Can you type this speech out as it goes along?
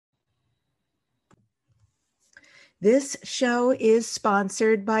This show is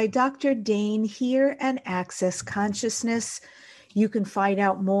sponsored by Dr. Dane here and Access Consciousness. You can find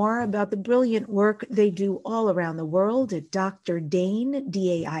out more about the brilliant work they do all around the world at Dr. Dane,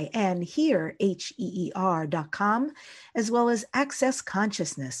 D-A-I-N, here, H-E-E-R.com, as well as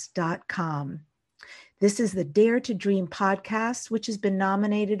accessconsciousness.com. This is the Dare to Dream podcast, which has been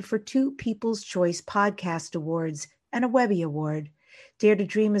nominated for 2 People's Choice Podcast Awards and a Webby Award. Dare to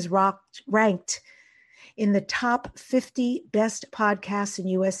Dream is ranked in the top 50 best podcasts in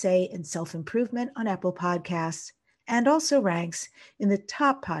USA in self-improvement on Apple Podcasts, and also ranks in the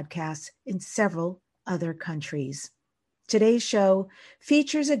top podcasts in several other countries. Today's show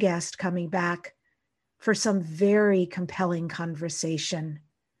features a guest coming back for some very compelling conversation.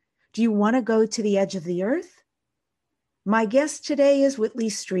 Do you want to go to the edge of the earth? My guest today is Whitley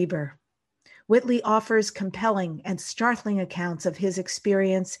Strieber. Whitley offers compelling and startling accounts of his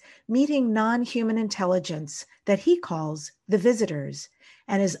experience meeting non-human intelligence that he calls the visitors,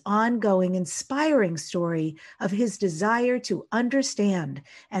 and his ongoing inspiring story of his desire to understand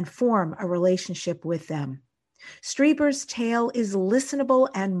and form a relationship with them. Strieber's tale is listenable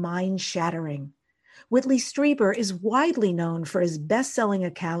and mind-shattering. Whitley Strieber is widely known for his best-selling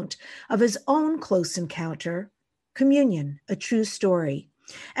account of his own close encounter, Communion, A True Story,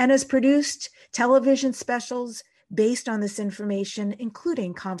 and has produced television specials based on this information,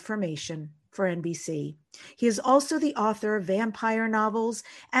 including Confirmation for NBC. He is also the author of vampire novels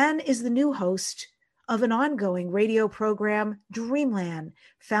and is the new host of an ongoing radio program, Dreamland,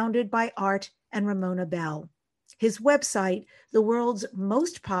 founded by Art and Ramona Bell. His website, the world's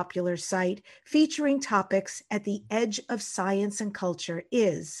most popular site featuring topics at the edge of science and culture,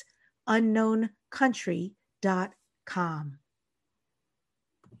 is unknowncountry.com.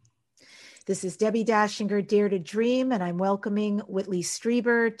 This is Debbie Dashinger, Dare to Dream, and I'm welcoming Whitley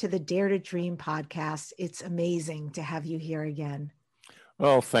Strieber to the Dare to Dream podcast. It's amazing to have you here again.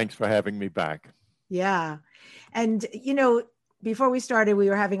 Well, thanks for having me back. Yeah. And, before we started, we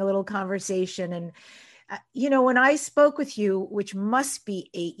were having a little conversation. And, when I spoke with you, which must be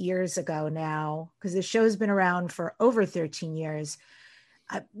 8 years ago now, because the show's been around for over 13 years,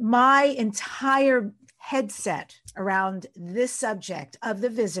 my entire headset around this subject of the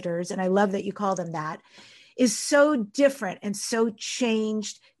visitors, and I love that you call them that, is so different and so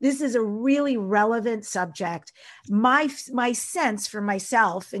changed. This is a really relevant subject. My sense for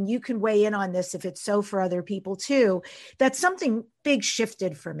myself, and you can weigh in on this if it's so for other people too, that something big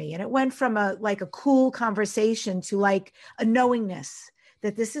shifted for me. And it went from a cool conversation to like a knowingness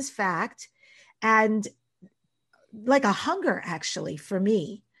that this is fact, and like a hunger actually for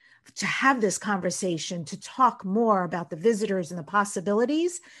me to have this conversation, to talk more about the visitors and the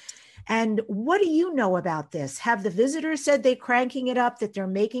possibilities. And what do you know about this? Have the visitors said they're cranking it up, that they're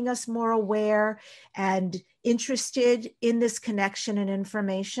making us more aware and interested in this connection and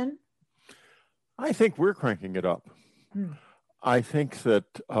information? I think we're cranking it up. I think that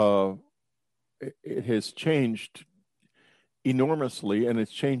it has changed enormously, and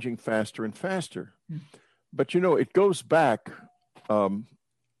it's changing faster and faster. But, it goes back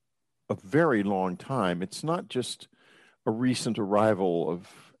a very long time. It's not just a recent arrival of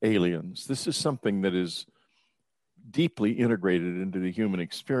aliens. This is something that is deeply integrated into the human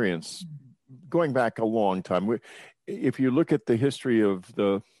experience, going back a long time. If you look at the history of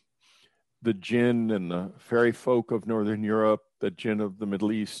the jinn and the fairy folk of Northern Europe, the jinn of the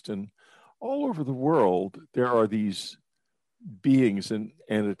Middle East, and all over the world, there are these beings and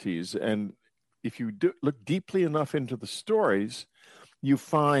entities. And if you look deeply enough into the stories, you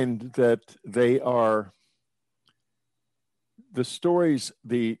find that they are the stories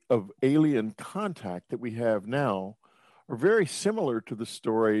of alien contact that we have now are very similar to the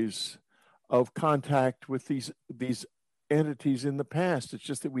stories of contact with these entities in the past. It's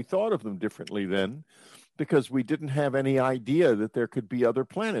just that we thought of them differently then because we didn't have any idea that there could be other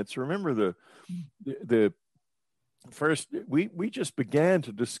planets. Remember the first, we just began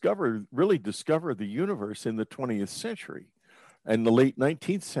to really discover the universe in the 20th century and the late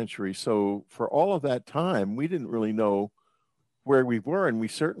 19th century. So for all of that time, we didn't really know where we were, and we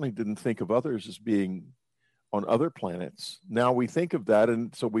certainly didn't think of others as being on other planets. Now we think of that,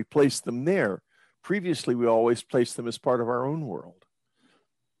 and so we place them there. Previously, we always placed them as part of our own world.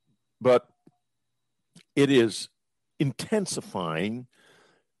 But it is intensifying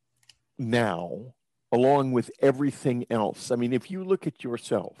now, along with everything else. I mean, if you look at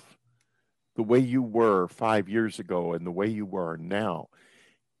yourself, the way you were 5 years ago and the way you are now,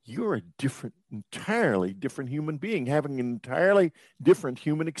 you're a entirely different human being, having an entirely different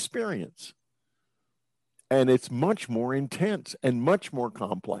human experience. And it's much more intense and much more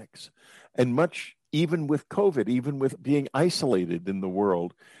complex and much even with COVID, even with being isolated in the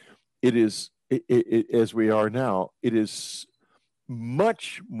world, it is, as we are now, it is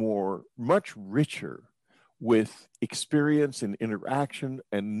much richer with experience and interaction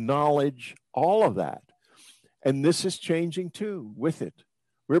and knowledge, all of that. And this is changing too with it.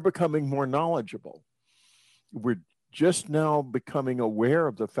 We're becoming more knowledgeable. We're just now becoming aware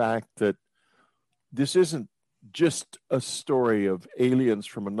of the fact that this isn't just a story of aliens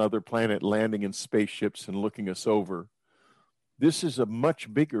from another planet landing in spaceships and looking us over. This is a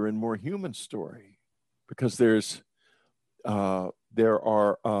much bigger and more human story, because there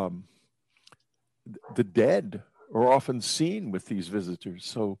are the dead are often seen with these visitors.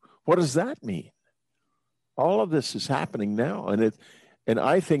 So what does that mean? All of this is happening now, and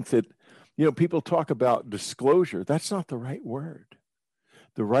I think that, people talk about disclosure. That's not the right word.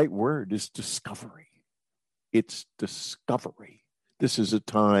 The right word is discovery. It's discovery. This is a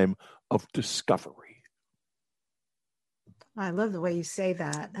time of discovery. I love the way you say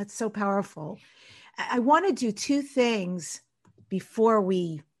that. That's so powerful. I want to do two things before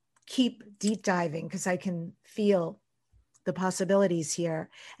we keep deep diving, because I can feel the possibilities here.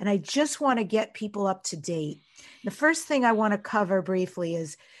 And I just want to get people up to date. The first thing I want to cover briefly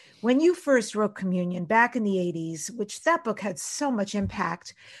is when you first wrote Communion back in the 80s, which that book had so much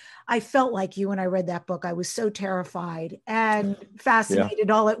impact. I felt like you when I read that book. I was so terrified and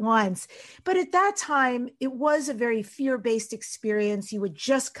fascinated all at once. But at that time, it was a very fear-based experience. You were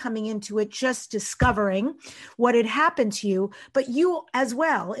just coming into it, just discovering what had happened to you. But you as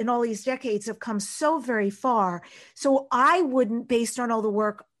well, in all these decades, have come so very far. So I wouldn't, based on all the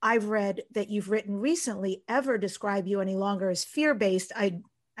work I've read that you've written recently, ever describe you any longer as fear-based. I'd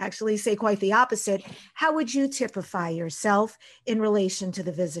actually say quite the opposite. How would you typify yourself in relation to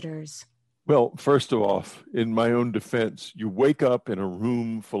the visitors? Well, first of all, in my own defense, you wake up in a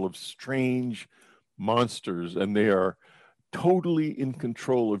room full of strange monsters, and they are totally in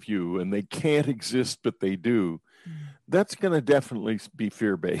control of you, and they can't exist, but they do. That's going to definitely be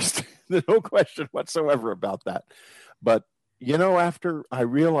fear-based. There's no question whatsoever about that. But, after I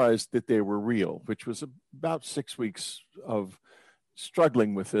realized that they were real, which was about 6 weeks of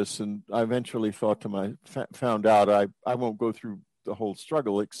struggling with this, and I eventually found out I won't go through the whole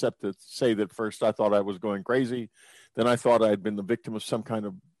struggle, except to say that first I thought I was going crazy. Then I thought I had been the victim of some kind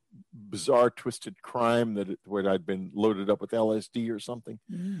of bizarre, twisted crime where I'd been loaded up with LSD or something.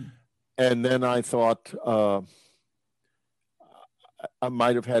 And then I thought I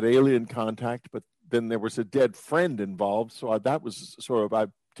might have had alien contact, but then there was a dead friend involved. So that was I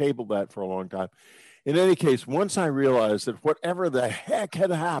tabled that for a long time. In any case, once I realized that whatever the heck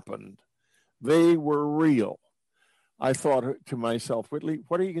had happened, they were real, I thought to myself, Whitley,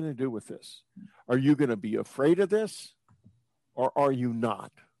 what are you going to do with this? Are you going to be afraid of this, or are you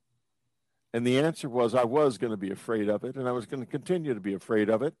not? And the answer was I was going to be afraid of it, and I was going to continue to be afraid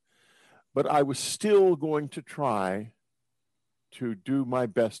of it, but I was still going to try to do my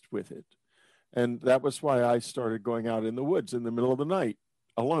best with it. And that was why I started going out in the woods in the middle of the night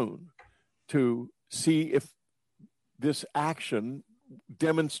alone to see if this action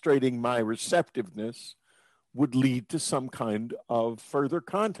demonstrating my receptiveness would lead to some kind of further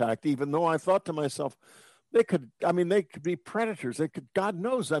contact, even though I thought to myself, they could be predators. God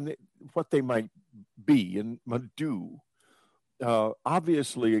knows what they might be and do.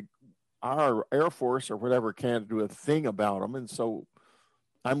 Obviously, our Air Force or whatever can't do a thing about them. And so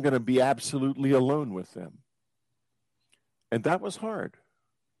I'm going to be absolutely alone with them. And that was hard.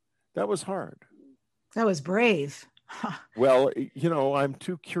 That was brave. Well, I'm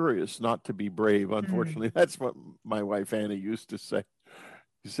too curious not to be brave. Unfortunately, that's what my wife Anna used to say.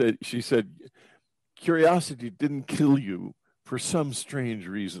 She said, curiosity didn't kill you for some strange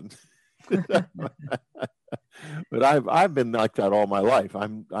reason. But I've been like that all my life.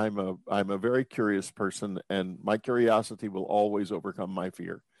 I'm a very curious person, and my curiosity will always overcome my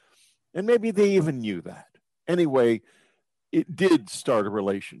fear. And maybe they even knew that. Anyway, it did start a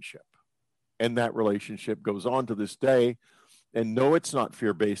relationship. And that relationship goes on to this day. And no, it's not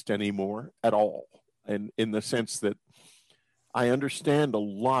fear-based anymore at all. And in the sense that I understand a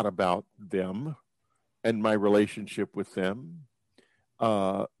lot about them and my relationship with them.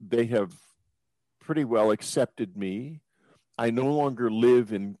 They have pretty well accepted me. I no longer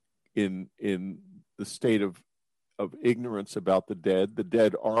live in the state of ignorance about the dead. The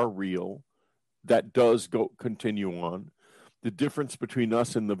dead are real. That does continue on. The difference between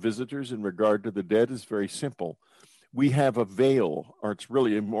us and the visitors in regard to the dead is very simple. We have a veil, or it's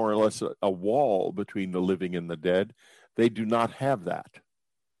really more or less a wall between the living and the dead. They do not have that.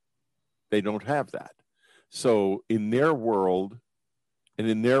 They don't have that. So in their world and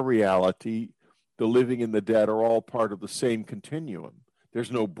in their reality, the living and the dead are all part of the same continuum. There's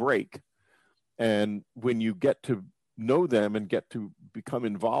no break. And when you get to know them and get to become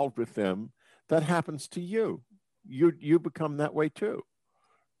involved with them, that happens to you. You become that way too.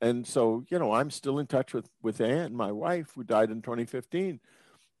 And so, I'm still in touch with Anne, my wife, who died in 2015.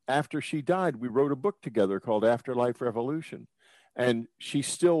 After she died, we wrote a book together called Afterlife Revolution. And she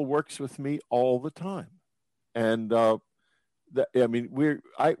still works with me all the time. And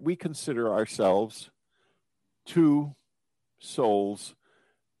we consider ourselves two souls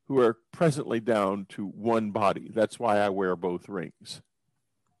who are presently down to one body. That's why I wear both rings.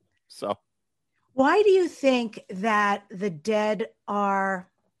 So, why do you think that the dead are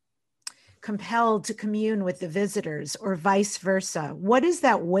compelled to commune with the visitors, or vice versa? What is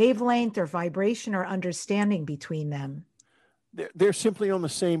that wavelength or vibration or understanding between them? They're simply on the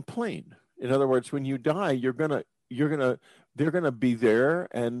same plane. In other words, when you die, they're gonna be there,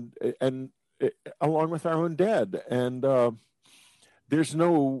 and along with our own dead, and there's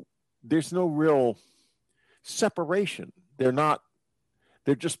no real separation. They're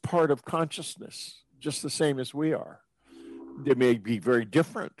just part of consciousness, just the same as we are. They may be very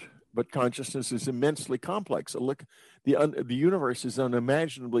different, but consciousness is immensely complex. Look, the universe is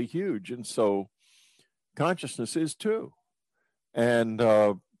unimaginably huge, and so consciousness is too. And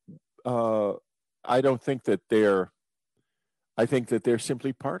I don't think that I think that they're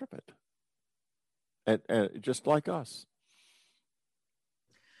simply part of it, and just like us.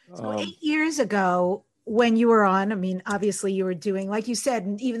 So 8 years ago, when you were on, I mean, obviously you were doing, like you said,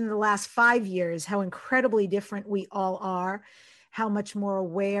 and even in the last 5 years, how incredibly different we all are, how much more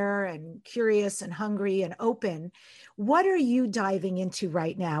aware and curious and hungry and open. What are you diving into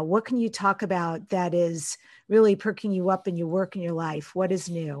right now? What can you talk about that is really perking you up in your work and your life? What is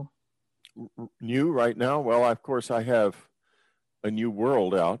new? New right now? Well, of course, I have A New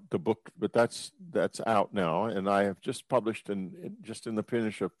World out, the book, but that's out now, and I have just published in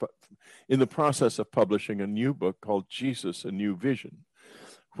the process of publishing a new book called Jesus, A New Vision,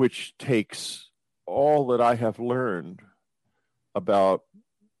 which takes all that I have learned about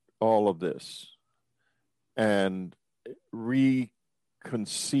all of this and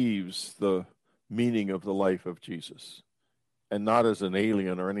reconceives the meaning of the life of Jesus, and not as an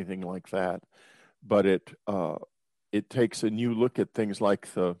alien or anything like that, but it takes a new look at things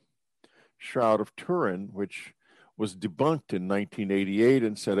like the Shroud of Turin, which was debunked in 1988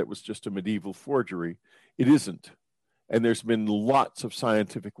 and said it was just a medieval forgery. It isn't. And there's been lots of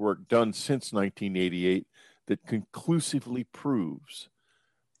scientific work done since 1988 that conclusively proves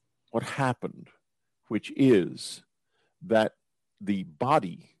what happened, which is that the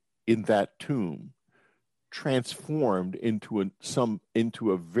body in that tomb transformed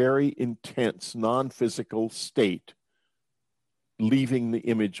into a very intense non-physical state, leaving the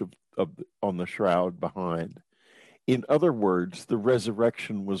image on the shroud behind. In other words, the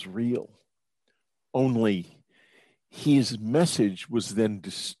resurrection was real. Only his message was then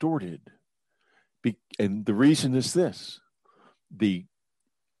distorted. And the reason is this: the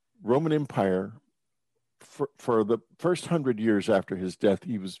Roman Empire, for the first 100 years after his death,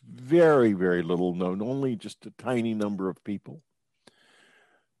 he was very, very little known, only just a tiny number of people.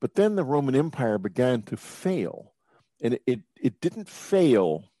 But then the Roman Empire began to fail. And it didn't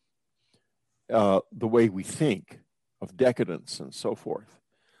fail the way we think of decadence and so forth.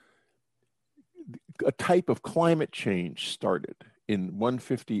 A type of climate change started in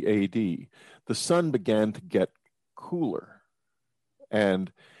 150 AD. The sun began to get cooler,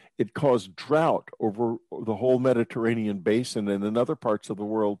 and it caused drought over the whole Mediterranean basin and in other parts of the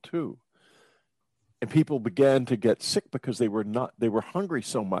world too. And people began to get sick because they were hungry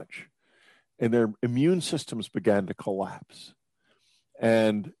so much, and their immune systems began to collapse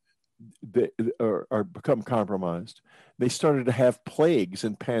and become compromised. They started to have plagues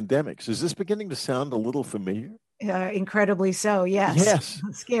and pandemics. Is this beginning to sound a little familiar? Incredibly so, yes. Yes.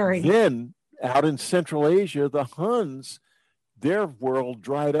 Scary. Then out in Central Asia, the Huns, their world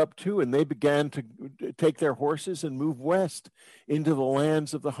dried up too, and they began to take their horses and move west into the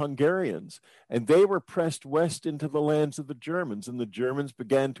lands of the Hungarians. And they were pressed west into the lands of the Germans, and the Germans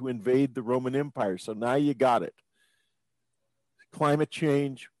began to invade the Roman Empire. So now you got it. Climate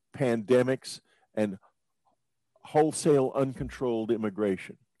change, pandemics, and wholesale uncontrolled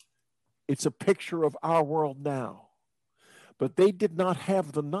immigration. It's a picture of our world now. But they did not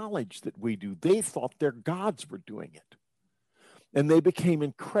have the knowledge that we do. They thought their gods were doing it. And they became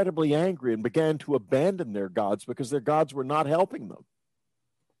incredibly angry and began to abandon their gods because their gods were not helping them.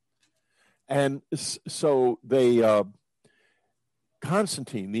 And so they,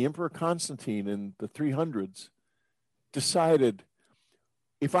 Constantine, the Emperor Constantine in the 300s, decided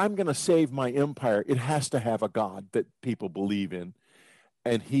if I'm going to save my empire, it has to have a God that people believe in.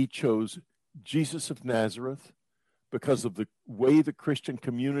 And he chose Jesus of Nazareth because of the way the Christian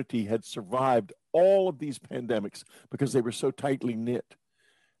community had survived all of these pandemics because they were so tightly knit.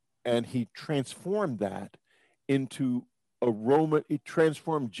 And he transformed that into he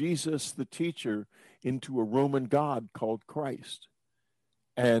transformed Jesus, the teacher, into a Roman God called Christ.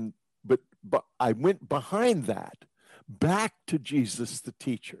 But I went behind that, back to Jesus, the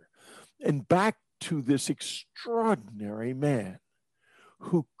teacher, and back to this extraordinary man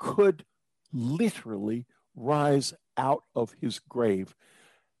who could literally rise out of his grave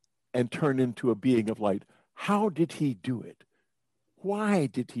and turn into a being of light. How did he do it? Why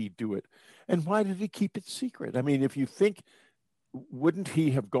did he do it? And why did he keep it secret? I mean, if you think, wouldn't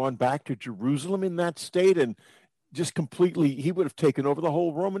he have gone back to Jerusalem in that state and just completely, he would have taken over the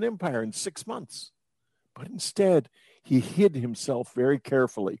whole Roman Empire in 6 months. But instead, he hid himself very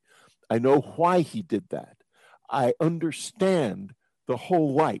carefully. I know why he did that. I understand the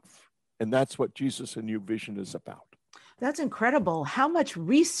whole life. And that's what Jesus: A New Vision is about. That's incredible. How much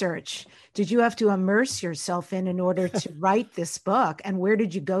research did you have to immerse yourself in order to write this book? And where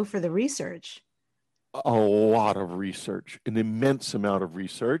did you go for the research? A lot of research, an immense amount of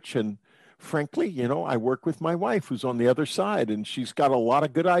research. And frankly, I work with my wife who's on the other side, and she's got a lot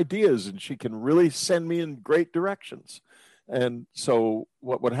of good ideas, and she can really send me in great directions. And so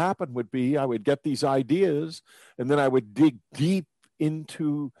what would happen would be I would get these ideas, and then I would dig deep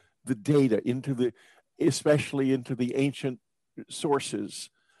into the data, especially into the ancient sources,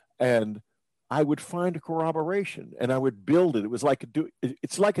 and I would find a corroboration, and I would build it. It was like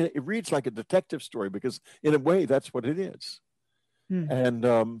it reads like a detective story, because in a way that's what it is. And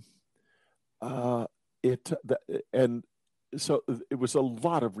so it was a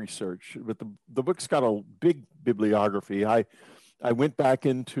lot of research, but the book's got a big bibliography. I went back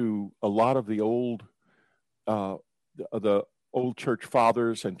into a lot of the old church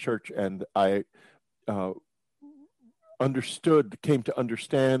fathers and I came to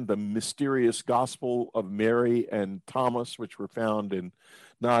understand the mysterious Gospel of Mary and Thomas, which were found in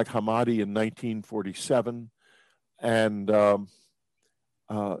Nag Hammadi in 1947. And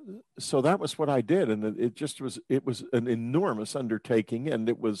so that was what I did. And it was an enormous undertaking, and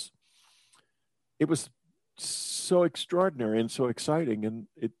it was so extraordinary and so exciting. And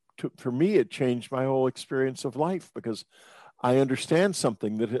for me, it changed my whole experience of life, because I understand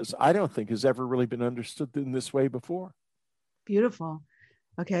something that I don't think has ever really been understood in this way before. Beautiful.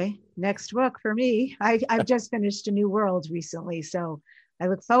 Okay. Next book for me. I've just finished A New World recently, so I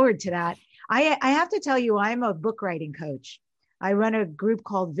look forward to that. I have to tell you, I'm a book writing coach. I run a group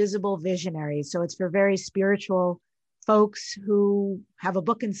called Visible Visionaries. So it's for very spiritual folks who have a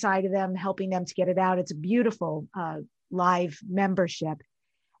book inside of them, helping them to get it out. It's a beautiful live membership.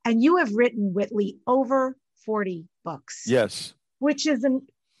 And you have written, Whitley, over 40 books. Yes. Which is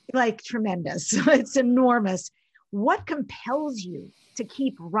tremendous. It's enormous. What compels you to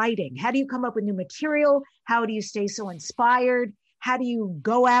keep writing? How do you come up with new material? How do you stay so inspired? How do you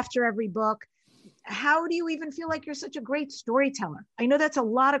go after every book? How do you even feel like you're such a great storyteller? I know that's a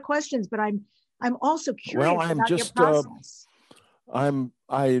lot of questions, but I'm also curious about your process.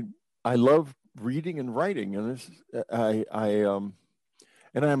 I love reading and writing, and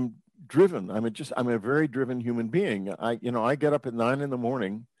I'm driven. I'm a very driven human being. I get up at 9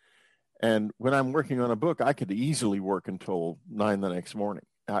 a.m, and when I'm working on a book, I could easily work until 9 the next morning.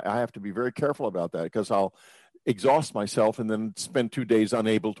 I have to be very careful about that, because I'll exhaust myself and then spend 2 days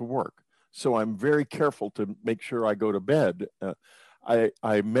unable to work. So I'm very careful to make sure I go to bed.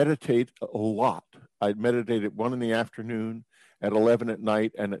 I meditate a lot. I meditate at 1 p.m, at 11 p.m,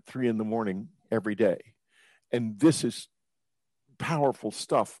 and at 3 a.m. every day. And this is powerful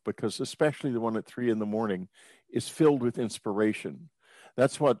stuff, because especially the one at 3 a.m. is filled with inspiration.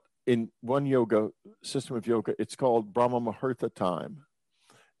 That's what in one yoga system of yoga, it's called Brahma Muhurta time.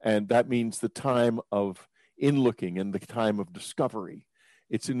 And that means the time of inlooking and the time of discovery.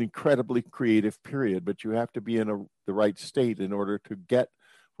 It's an incredibly creative period, but you have to be in the right state in order to get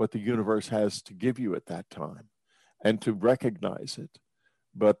what the universe has to give you at that time and to recognize it.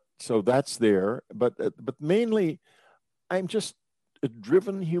 But so that's there. But mainly, I'm just a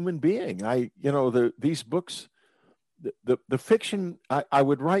driven human being. These books, the fiction, I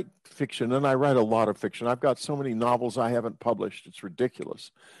would write fiction, and I write a lot of fiction. I've got so many novels I haven't published. It's ridiculous,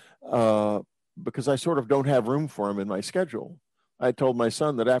 because I sort of don't have room for them in my schedule. I told my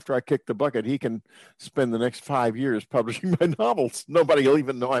son that after I kick the bucket, he can spend the next 5 years publishing my novels. Nobody will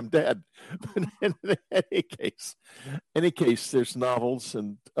even know I'm dead. But in any case, there's novels,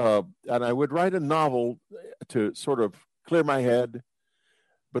 and I would write a novel to sort of clear my head,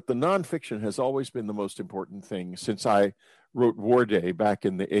 but the nonfiction has always been the most important thing since I wrote War Day back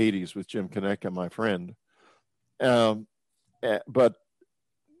in the 80s with Jim Konecka, my friend. But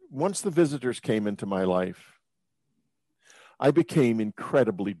once the visitors came into my life, I became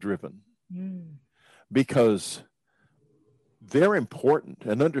incredibly driven because they're important,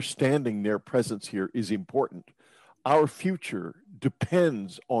 and understanding their presence here is important. Our future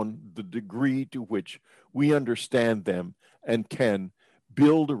depends on the degree to which we understand them and can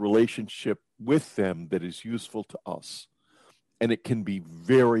build a relationship with them that is useful to us. And it can be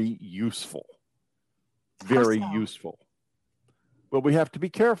very useful, very useful. But we have to be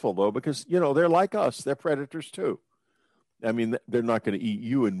careful, though, because, you know, they're like us. They're predators, too. I mean, they're not going to eat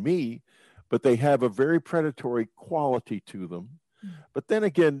you and me, but they have a very predatory quality to them. But then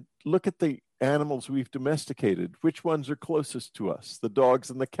again, look at the animals we've domesticated. Which ones are closest to us? The dogs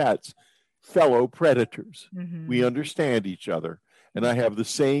and the cats, fellow predators. We understand each other. And I have the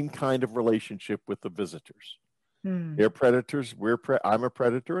same kind of relationship with the visitors. They're predators. I'm a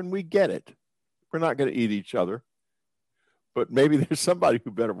predator, and we get it. We're not going to eat each other. But maybe there's somebody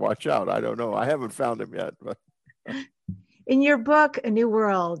who better watch out. I don't know. I haven't found him yet. But in your book, A New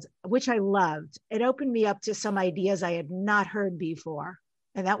World, which I loved, it opened me up to some ideas I had not heard before.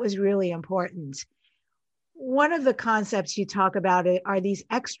 And that was really important. One of the concepts you talk about are these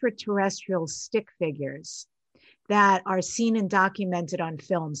extraterrestrial stick figures that are seen and documented on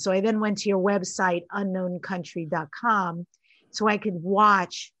film. So I then went to your website, unknowncountry.com, so I could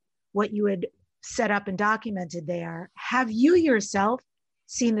watch what you had set up and documented there. Have you yourself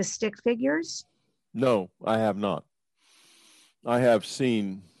seen the stick figures? No, I have not. I have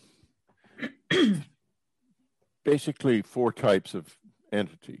seen basically 4 types of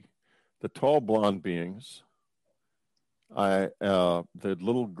entity. The tall blonde beings, the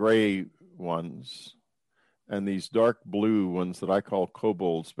little gray ones, and these dark blue ones that I call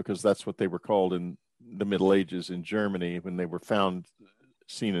kobolds, because that's what they were called in the Middle Ages in Germany when they were found,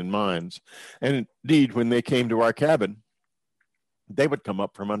 seen in mines. And indeed, when they came to our cabin, they would come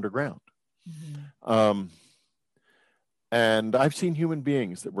up from underground. And I've seen human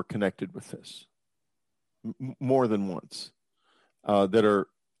beings that were connected with this more than once, that are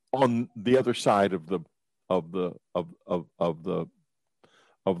on the other side of the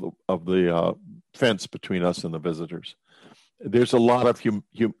fence between us and the visitors. There's a lot of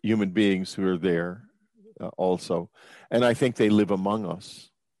human beings who are there also, and I think they live among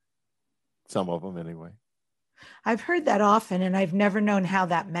us. Some of them, anyway. I've heard that often, and I've never known how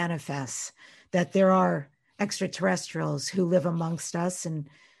that manifests, that there are extraterrestrials who live amongst us. And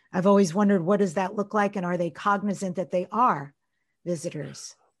I've always wondered, what does that look like? And are they cognizant that they are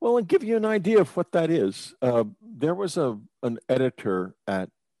visitors? Well, I'll give you an idea of what that is. There was an editor at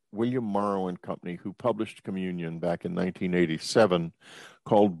William Morrow and Company who published Communion back in 1987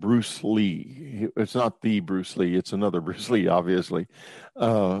 called Bruce Lee. It's not the Bruce Lee, it's another Bruce Lee, obviously.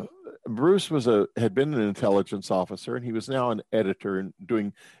 Bruce had been an intelligence officer, and he was now an editor and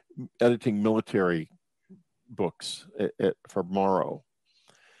editing military books for Morrow.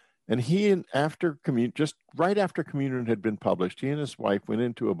 And just right after Communion had been published, he and his wife went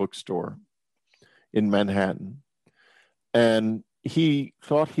into a bookstore in Manhattan, and he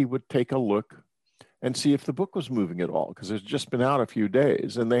thought he would take a look and see if the book was moving at all, because it's just been out a few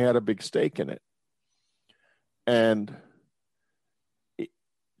days, and they had a big stake in it. And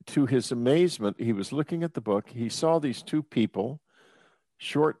to his amazement, he was looking at the book. He saw these 2 people,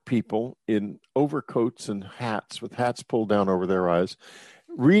 short people in overcoats and hats, with hats pulled down over their eyes,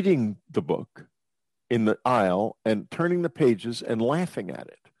 reading the book in the aisle and turning the pages and laughing at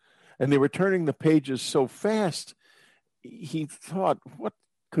it. And they were turning the pages so fast, he thought, what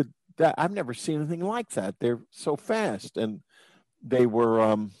could that? I've never seen anything like that. They're so fast. And they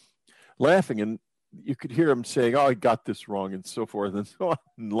were laughing, and you could hear him saying, oh, I got this wrong, and so forth and so on,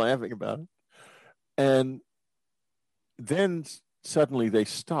 and laughing about it. And then suddenly they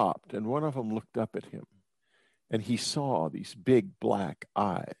stopped, and one of them looked up at him, and he saw these big black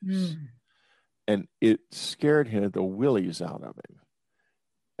eyes, and it scared him, the willies out of him.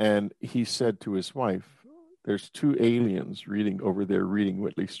 And he said to his wife, there's 2 aliens over there reading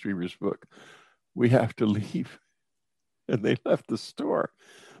Whitley Strieber's book. We have to leave. And they left the store.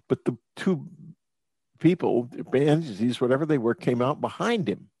 But the 2 people, entities, whatever they were, came out behind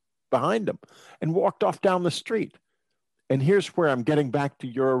him, and walked off down the street. And here's where I'm getting back to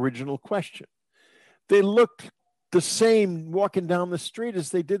your original question. They looked the same walking down the street as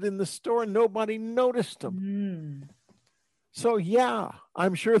they did in the store, and nobody noticed them. So yeah,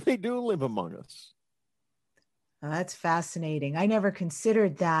 I'm sure they do live among us. Oh, that's fascinating. I never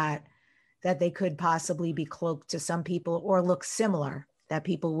considered that they could possibly be cloaked to some people or look similar. that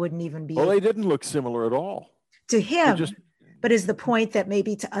people wouldn't even be Well, they didn't look similar at all. To him, but is the point that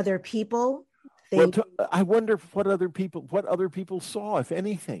maybe to other people, I wonder what other people saw, if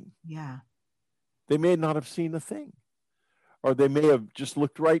anything. Yeah. They may not have seen a thing. Or they may have just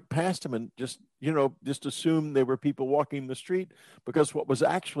looked right past him and just assumed they were people walking the street, because what was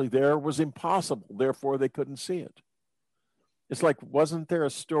actually there was impossible. Therefore, they couldn't see it. It's like, wasn't there a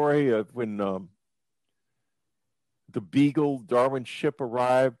story of when the Beagle Darwin ship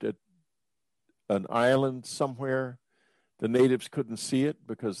arrived at an island somewhere? The natives couldn't see it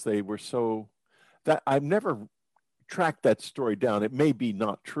because they were that I've never tracked that story down. It may be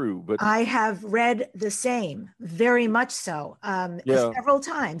not true, but I have read the same, very much so, several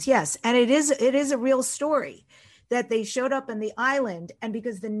times. Yes, and it is a real story that they showed up on the island, and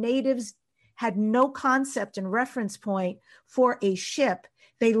because the natives had no concept and reference point for a ship,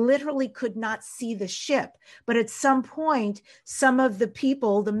 they literally could not see the ship. But at some point, some of the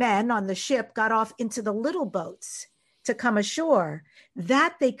people, the men on the ship, got off into the little boats to come ashore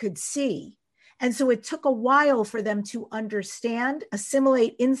that they could see. And so it took a while for them to understand,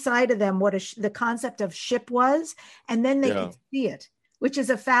 assimilate inside of them what the concept of ship was, and then they could see it, which is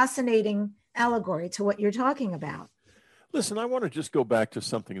a fascinating allegory to what you're talking about. Listen, I want to just go back to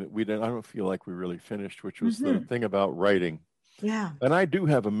something that I don't feel like we really finished, which was the thing about writing. Yeah. And I do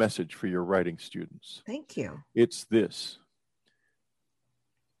have a message for your writing students. Thank you. It's this: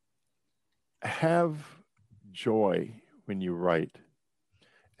 have joy when you write.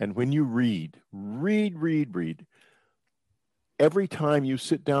 And when you read. Every time you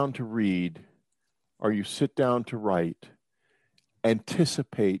sit down to read or you sit down to write,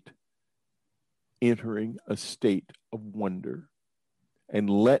 anticipate entering a state of wonder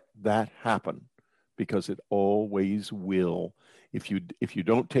and let that happen, because it always will. If you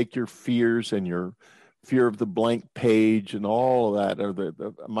don't take your fears and your fear of the blank page and all of that, or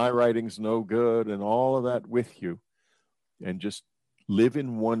my writing's no good and all of that with you, and just live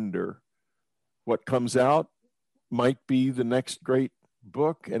in wonder. What comes out might be the next great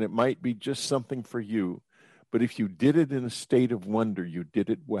book, and it might be just something for you. But if you did it in a state of wonder, you did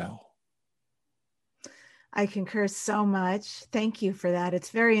it well. I concur so much. Thank you for that.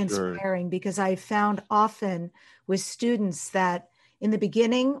 It's very inspiring, because I found often with students that in the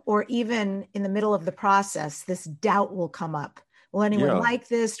beginning or even in the middle of the process, this doubt will come up. Will anyone like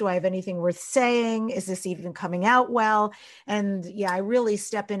this? Do I have anything worth saying? Is this even coming out well? And I really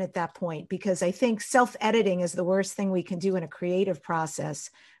step in at that point, because I think self-editing is the worst thing we can do in a creative process,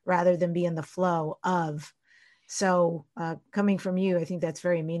 rather than be in the flow of. So coming from you, I think that's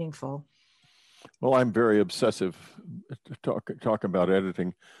very meaningful. Well, I'm very obsessive to talk about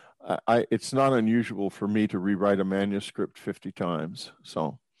editing. It's not unusual for me to rewrite a manuscript 50 times.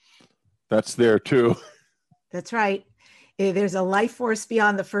 So that's there too. That's right. There's a life force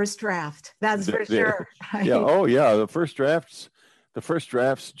beyond the first draft. That's for sure. Right? Yeah. Oh, yeah. The first draft's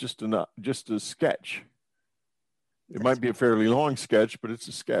just a sketch. It might be a fairly long sketch, but it's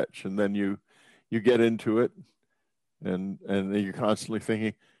a sketch, and then you get into it, and you're constantly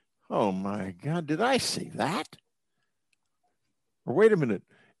thinking, "Oh my God, did I say that?" Or wait a minute.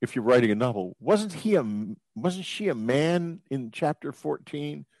 If you're writing a novel, wasn't she a man in chapter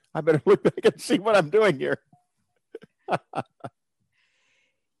 14? I better look back and see what I'm doing here.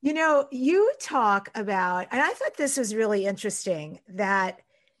 You talk about, and I thought this was really interesting, that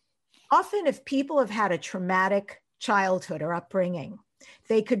often if people have had a traumatic childhood or upbringing,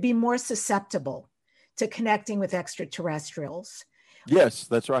 they could be more susceptible to connecting with extraterrestrials. Yes,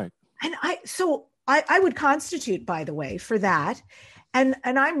 that's right. And I would constitute, by the way, for that. And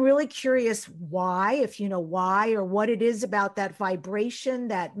I'm really curious why, if you know why, or what it is about that vibration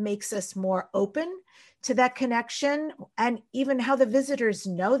that makes us more open to that connection, and even how the visitors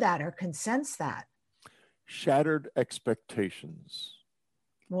know that or can sense that. Shattered expectations.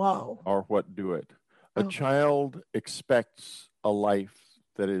 Whoa. Are what do it. A child expects a life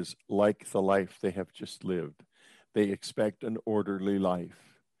that is like the life they have just lived. They expect an orderly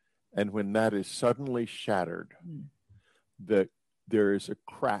life. And when that is suddenly shattered, there is a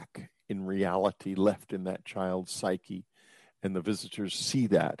crack in reality left in that child's psyche, and the visitors see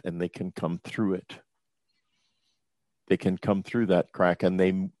that, and they can come through it. They can come through that crack, and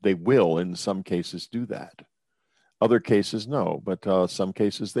they will, in some cases, do that. Other cases, no, but some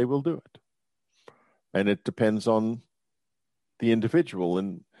cases they will do it. And it depends on the individual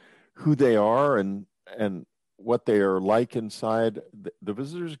and who they are and what they are like inside. The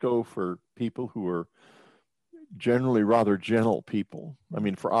visitors go for people who are generally rather gentle people. I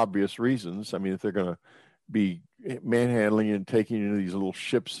mean, for obvious reasons. I mean, if they're going to be manhandling and taking you to these little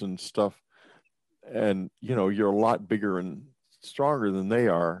ships and stuff, and you're a lot bigger and stronger than they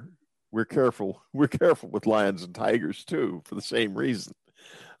are, we're careful. We're careful with lions and tigers too, for the same reason.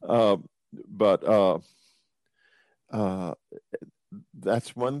 But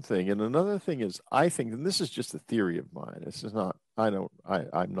that's one thing. And another thing is, I think, and this is just a theory of mine. This is not. I'm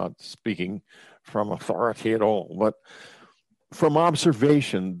not speaking from authority at all, but from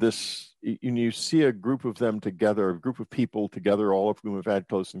observation, you see a group of them together, a group of people together, all of whom have had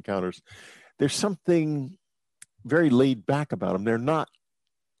close encounters. There's something very laid back about them. They're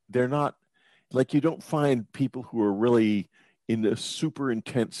not like, you don't find people who are really in a super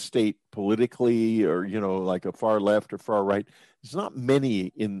intense state politically, or, like a far left or far right. There's not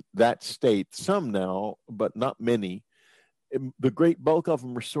many in that state. Some now, but not many. The great bulk of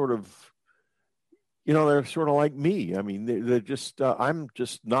them are sort of, they're sort of like me. I mean, they're just, I'm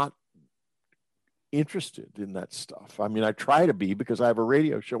just not interested in that stuff. I mean, I try to be, because I have a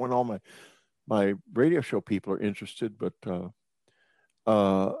radio show and all my radio show people are interested, but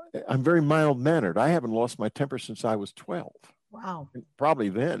I'm very mild-mannered. I haven't lost my temper since I was 12. Wow. Probably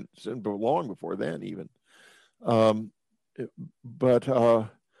then, long before then even.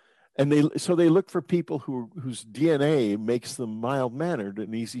 And they look for people whose DNA makes them mild-mannered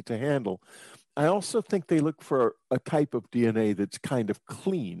and easy to handle. I also think they look for a type of DNA that's kind of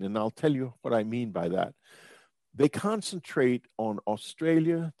clean, and I'll tell you what I mean by that. They concentrate on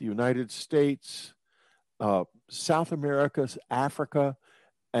Australia, the United States, South America, Africa,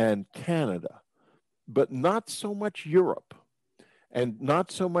 and Canada, but not so much Europe, and not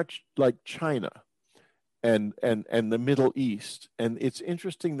so much like China and the Middle East. And it's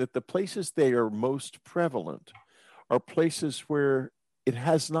interesting that the places they are most prevalent are places where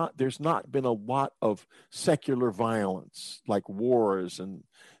there's not been a lot of secular violence, like wars and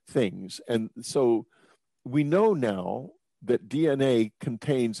things. And so we know now that DNA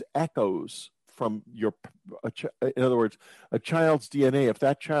contains echoes from in other words, a child's DNA. If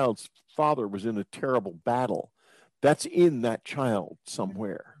that child's father was in a terrible battle, that's in that child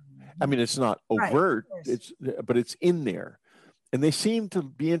somewhere. I mean, it's not overt, right, but it's in there. And they seem to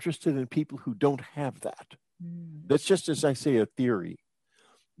be interested in people who don't have that. That's just, as I say, a theory.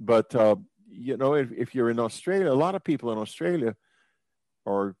 But, if you're in Australia, a lot of people in Australia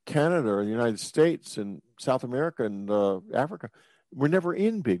or Canada or the United States and South America and Africa were never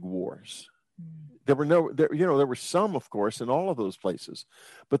in big wars. There were some, of course, in all of those places,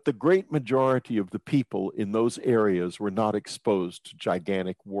 but the great majority of the people in those areas were not exposed to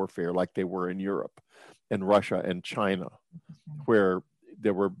gigantic warfare like they were in Europe and Russia and China, where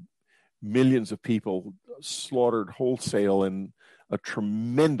there were millions of people slaughtered wholesale and a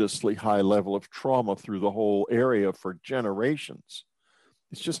tremendously high level of trauma through the whole area for generations.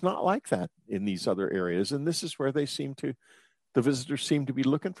 It's just not like that in these other areas. And this is where the visitors seem to be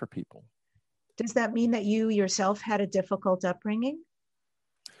looking for people. Does that mean that you yourself had a difficult upbringing?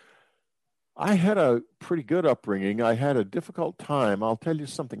 I had a pretty good upbringing. I had a difficult time. I'll tell you,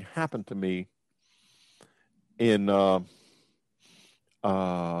 something happened to me in, I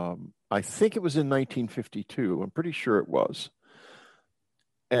think it was in 1952. I'm pretty sure it was.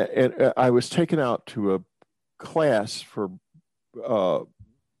 And I was taken out to a class for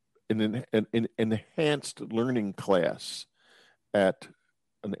an enhanced learning class at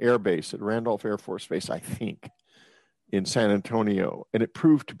an air base at Randolph Air Force Base, I think, in San Antonio. And it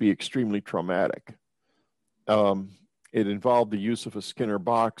proved to be extremely traumatic. It involved the use of a Skinner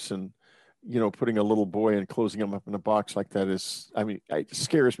box, and, putting a little boy and closing him up in a box like that it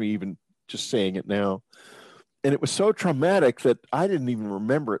scares me even just saying it now. And it was so traumatic that I didn't even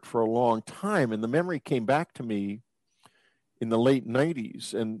remember it for a long time. And the memory came back to me in the late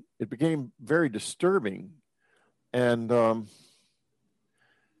 90s, and it became very disturbing. And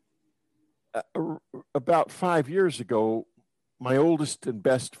about 5 years ago, my oldest and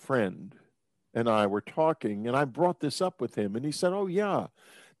best friend and I were talking, and I brought this up with him, and he said, "Oh yeah,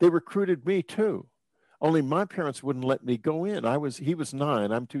 they recruited me too. Only my parents wouldn't let me go in. He was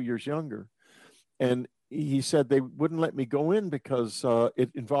 9, I'm 2 years younger." And he said they wouldn't let me go in because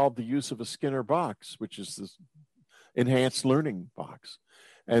it involved the use of a Skinner box, which is this enhanced learning box.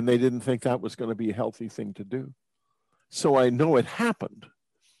 And they didn't think that was going to be a healthy thing to do. So I know it happened.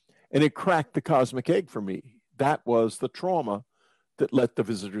 And it cracked the cosmic egg for me. That was the trauma that let the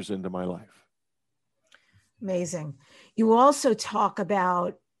visitors into my life. Amazing. You also talk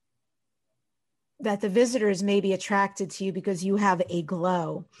about that the visitors may be attracted to you because you have a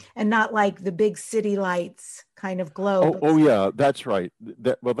glow, and not like the big city lights kind of glow. Oh yeah, that's right.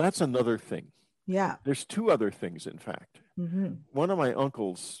 That's another thing. Yeah. There's 2 other things, in fact. Mm-hmm. One of my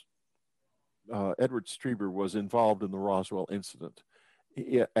uncles, Edward Strieber, was involved in the Roswell incident.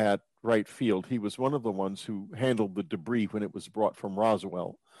 at Wright Field. He was one of the ones who handled the debris when it was brought from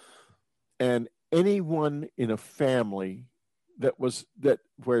Roswell. And anyone in a family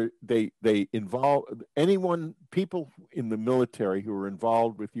where they involve people in the military who are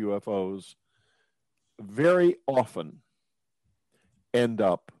involved with UFOs very often end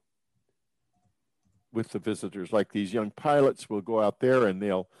up with the visitors. Like these young pilots will go out there and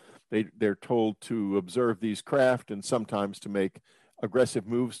they're told to observe these craft and sometimes to make aggressive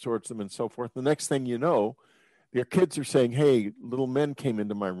moves towards them and so forth. The next thing you know, their kids are saying, "Hey, little men came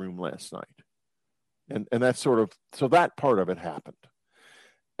into my room last night." And that's so that part of it happened.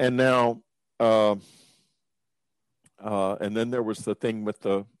 And now, and then there was the thing with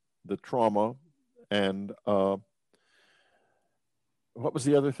the trauma, and what was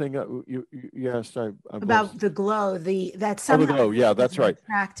the other thing you asked? About the glow, that somehow. The glow, yeah, that's right.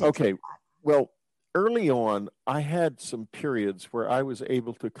 Okay, well, early on, I had some periods where I was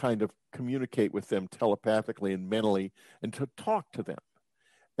able to kind of communicate with them telepathically and mentally, and to talk to them.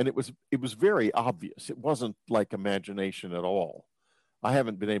 And it was very obvious. It wasn't like imagination at all. I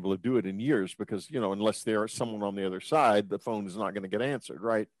haven't been able to do it in years because, unless there's someone on the other side, the phone is not going to get answered,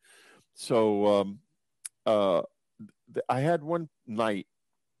 right? So I had one night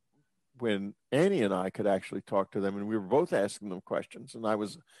when Annie and I could actually talk to them, and we were both asking them questions, and I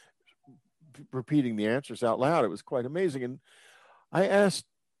was repeating the answers out loud. It was quite amazing. And I asked,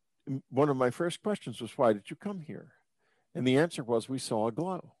 one of my first questions was, "Why did you come here?" And the answer was, "We saw a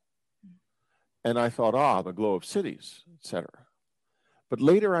glow." And I thought, the glow of cities, etc. But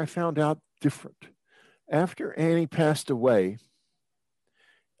later I found out different. After Annie passed away,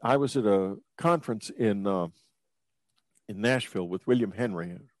 I was at a conference in Nashville with William Henry.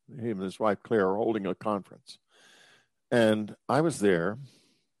 Him and his wife Claire are holding a conference. And I was there,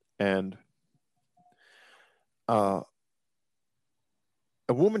 and a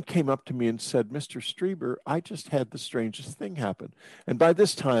woman came up to me and said, "Mr. Strieber, I just had the strangest thing happen." And by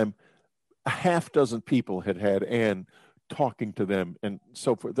this time, a half dozen people had Anne talking to them and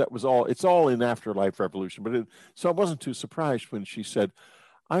so forth. That was all. It's all in Afterlife Revolution. So I wasn't too surprised when she said,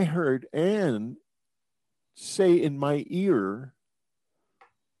 "I heard Anne say in my ear,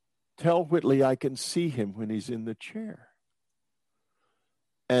 'Tell Whitley I can see him when he's in the chair.'"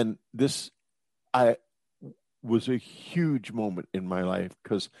 And this was a huge moment in my life,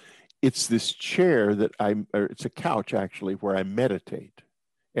 because it's this chair that it's a couch actually, where I meditate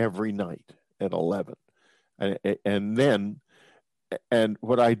every night at 11. And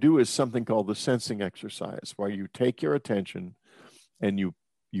what I do is something called the sensing exercise, where you take your attention and you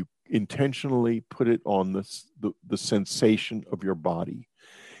intentionally put it on the sensation of your body.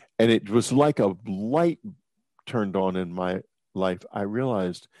 And it was like a light turned on in my life. I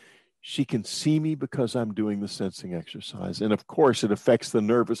realized she can see me because I'm doing the sensing exercise. And of course, it affects the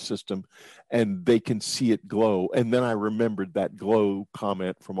nervous system, and they can see it glow. And then I remembered that glow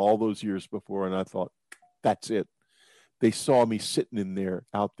comment from all those years before, and I thought, that's it. They saw me sitting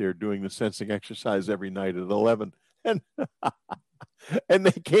out there doing the sensing exercise every night at 11. And and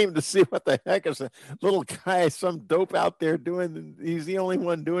they came to see what the heck is a little guy, some dope out there doing. He's the only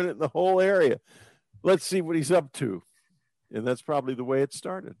one doing it in the whole area. Let's see what he's up to. And that's probably the way it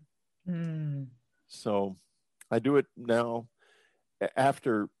started. So I do it now.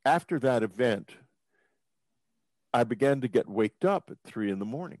 After that event, I began to get waked up at 3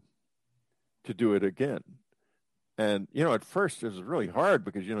 a.m. to do it again. And, at first it was really hard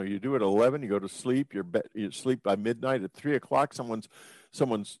because, you do it at 11, you go to sleep, you sleep by midnight. At 3 o'clock, someone's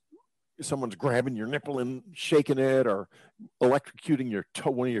grabbing your nipple and shaking it, or electrocuting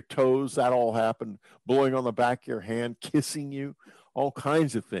one of your toes. That all happened. Blowing on the back of your hand, kissing you, all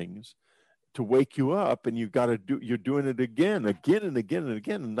kinds of things to wake you up. And you're doing it again and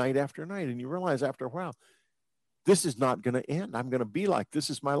again, night after night. And you realize after a while, this is not going to end. I'm going to be like, this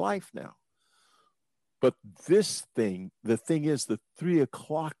is my life now. But the thing is, the 3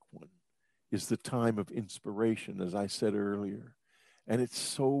 o'clock one is the time of inspiration, as I said earlier. And it's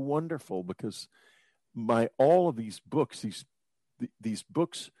so wonderful because all of these books, these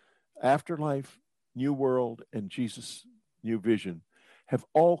books, Afterlife, New World, and Jesus' New Vision, have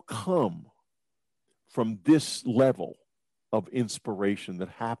all come from this level of inspiration that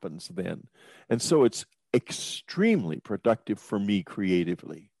happens then. And so it's extremely productive for me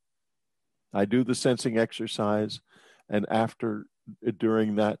creatively. I do the sensing exercise, and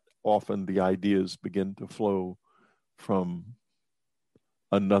during that, often the ideas begin to flow from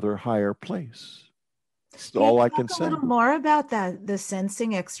another higher place. That's all I can say. A little more about that, the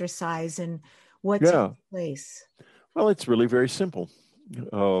sensing exercise, and what takes place. Well, it's really very simple.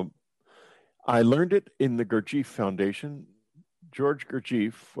 I learned it in the Gurdjieff Foundation George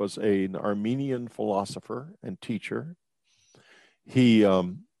Gurdjieff was an Armenian philosopher and teacher. He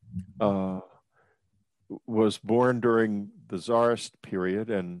was born during the Tsarist period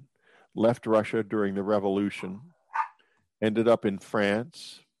and left Russia during the revolution, ended up in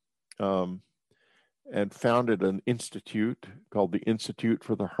France, and founded an institute called the Institute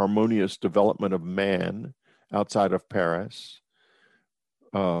for the Harmonious Development of Man outside of Paris,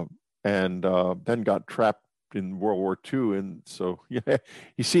 and then got trapped in World War II. And so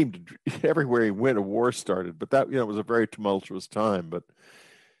he seemed everywhere he went, a war started, but that, it was a very tumultuous time. But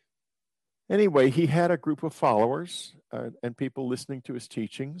anyway, he had a group of followers and people listening to his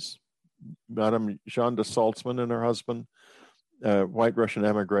teachings. Madame Jeanne de Salzmann and her husband, white Russian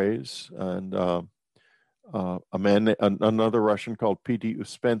emigres, and another Russian called P.D.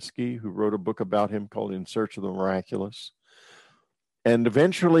 Uspensky, who wrote a book about him called In Search of the Miraculous. And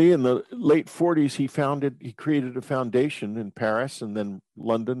eventually, in the late 40s, he created a foundation in Paris and then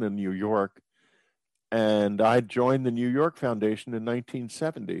London and New York. And I joined the New York Foundation in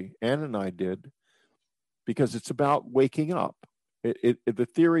 1970. Ann and I did, because it's about waking up. The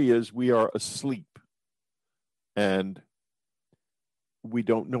theory is we are asleep and we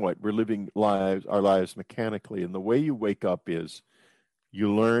don't know it. We're living our lives mechanically. And the way you wake up is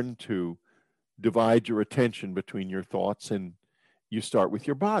you learn to divide your attention between your thoughts, and you start with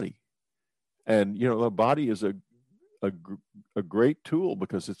your body. And, the body is a great tool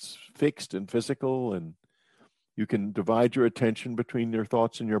because it's fixed and physical, and you can divide your attention between your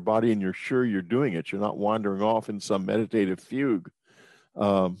thoughts and your body, and you're sure you're doing it. You're not wandering off in some meditative fugue.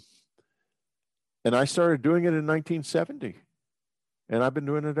 And I started doing it in 1970, and I've been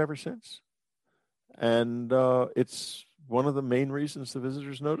doing it ever since. And it's one of the main reasons the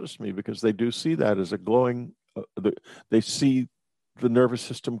visitors notice me, because they do see that as a glowing, they see the nervous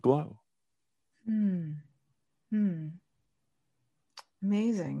system glow.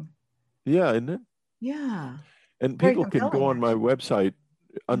 Amazing. Yeah, isn't it? Yeah. And people can go on my website,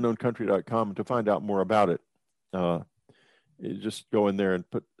 unknowncountry.com, to find out more about it. You just go in there and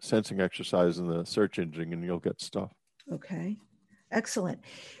put sensing exercise in the search engine and you'll get stuff. Okay. Excellent.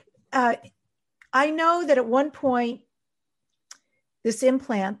 I know that at one point, this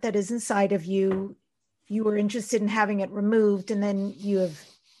implant that is inside of you, you were interested in having it removed, and then you have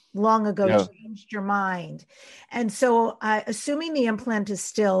long ago changed your mind. And so assuming the implant is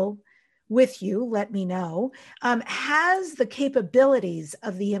still with you, let me know, has the capabilities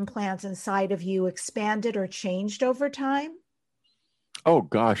of the implants inside of you expanded or changed over time? Oh,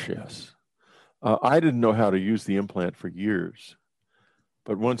 gosh, yes. I didn't know how to use the implant for years.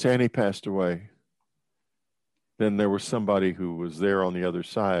 But once Annie passed away, then there was somebody who was there on the other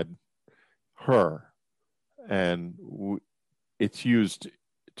side, her, and it's used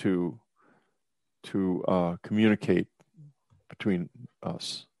to communicate between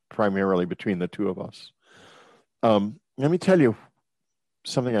us, primarily between the two of us. Let me tell you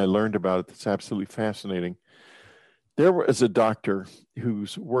something I learned about it that's absolutely fascinating. There was a doctor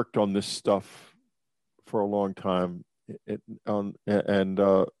who's worked on this stuff for a long time, and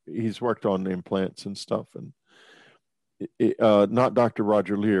he's worked on implants and stuff, and not Dr.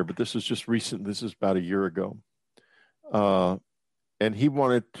 Roger Leir, but this is just recent. This is about a year ago. And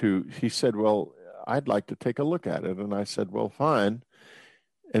he said, well, I'd like to take a look at it. And I said, well, fine.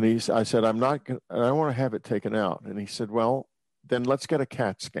 And I said, I want to have it taken out. And he said, well, then let's get a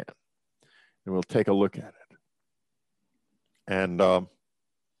CAT scan and we'll take a look at it. And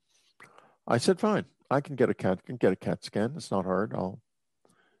I said, fine, I can get a CAT scan. It's not hard. I'll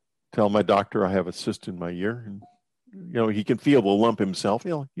tell my doctor I have a cyst in my ear, and he can feel the lump himself.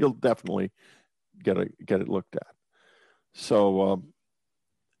 He'll definitely get it looked at. So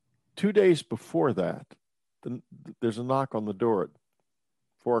 2 days before that, there's a knock on the door at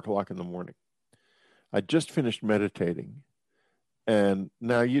 4:00 in the morning. I just finished meditating, and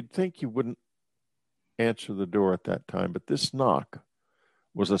now you'd think you wouldn't answer the door at that time, but this knock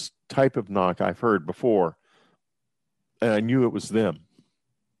was a type of knock I've heard before, and I knew it was them.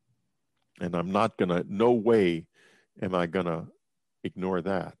 And no way am I gonna ignore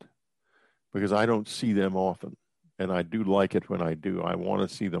that, because I don't see them often. And I do like it when I do. I want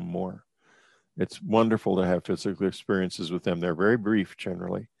to see them more. It's wonderful to have physical experiences with them. They're very brief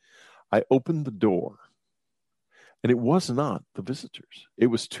generally. I opened the door, and it was not the visitors. It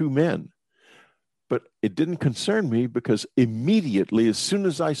was two men. But it didn't concern me, because immediately, as soon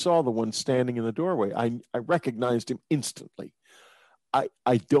as I saw the one standing in the doorway, I recognized him instantly. I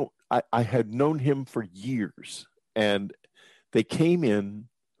had known him for years, and they came in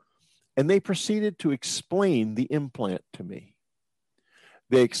and they proceeded to explain the implant to me.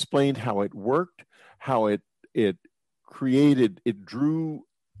 They explained how it worked, how it drew,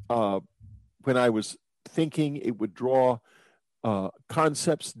 when I was thinking, it would draw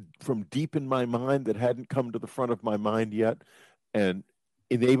concepts from deep in my mind that hadn't come to the front of my mind yet, and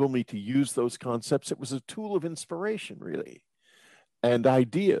enable me to use those concepts. It was a tool of inspiration, really, and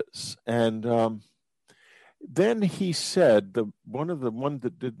ideas. And then he said, the one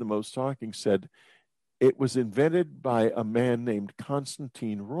that did the most talking said, it was invented by a man named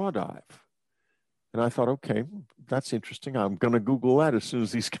Konstantin Raudive. And I thought, okay, that's interesting. I'm going to Google that as soon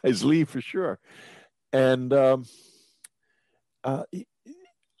as these guys leave for sure. And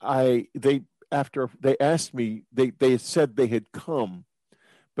after they asked me, they said they had come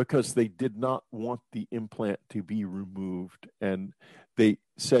because they did not want the implant to be removed. And they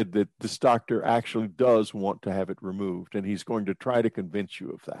said that this doctor actually does want to have it removed, and he's going to try to convince you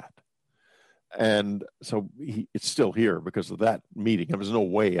of that. And so it's still here because of that meeting. There was no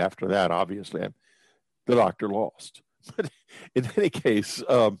way after that, obviously. The doctor lost. But in any case,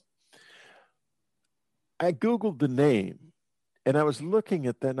 I Googled the name, and I was looking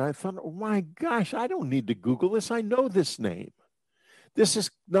at that, and I thought, oh my gosh, I don't need to Google this. I know this name. This is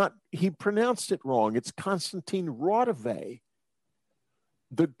not, he pronounced it wrong. It's Konstantin Raudive.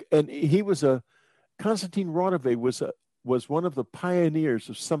 Konstantin Raudive was one of the pioneers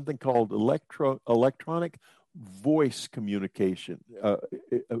of something called electronic voice communication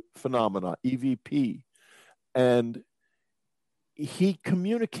phenomena, EVP. And he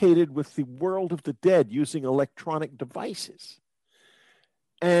communicated with the world of the dead using electronic devices.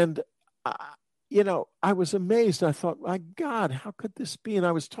 And, I was amazed. I thought, my God, how could this be? And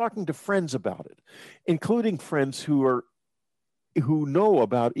I was talking to friends about it, including friends who know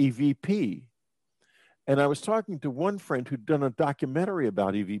about EVP. And I was talking to one friend who'd done a documentary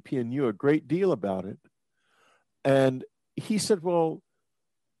about EVP and knew a great deal about it. And he said, well,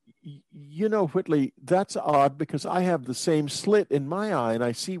 Whitley, that's odd because I have the same slit in my eye and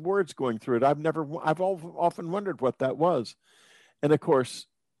I see words going through it. I've often wondered what that was. And of course,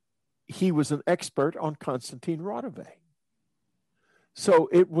 he was an expert on Konstantin Raudive. So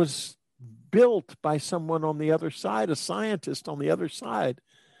it was built by someone on the other side, a scientist on the other side,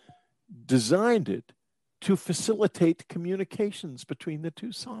 designed it to facilitate communications between the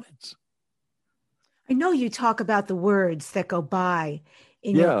two sides. I know you talk about the words that go by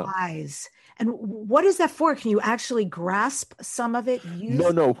in your eyes. And what is that for? Can you actually grasp some of it?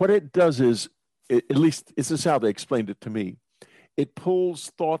 No. What it does is, at least this is how they explained it to me. It pulls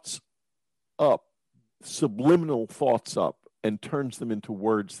thoughts up, subliminal thoughts up, and turns them into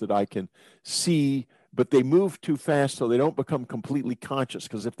words that I can see, but they move too fast so they don't become completely conscious.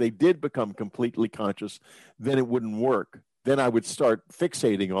 Because if they did become completely conscious, then it wouldn't work. Then I would start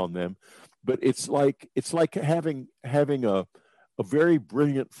fixating on them. But it's like having a very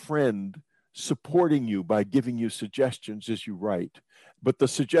brilliant friend supporting you by giving you suggestions as you write. But the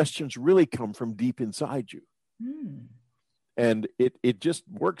suggestions really come from deep inside you. Mm. And it just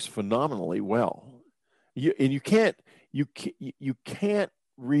works phenomenally well. You can't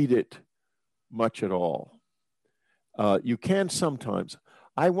read it much at all. You can sometimes.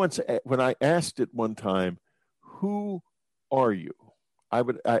 When I asked it one time, who are you?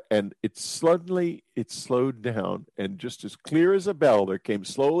 And it slowed down, and just as clear as a bell, there came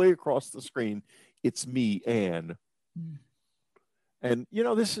slowly across the screen, it's me, Anne. Mm. And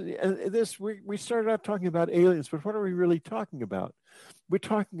we started out talking about aliens, but what are we really talking about? We're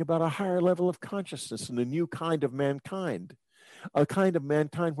talking about a higher level of consciousness and a new kind of mankind, a kind of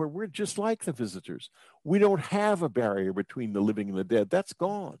mankind where we're just like the visitors. We don't have a barrier between the living and the dead. That's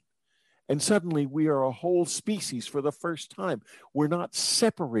gone. And suddenly we are a whole species for the first time. We're not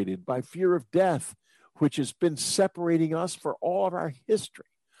separated by fear of death, which has been separating us for all of our history.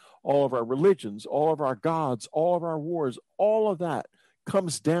 All of our religions, all of our gods, all of our wars, all of that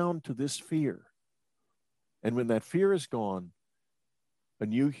comes down to this fear. And when that fear is gone, a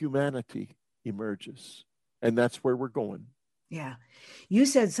new humanity emerges. And that's where we're going. Yeah. You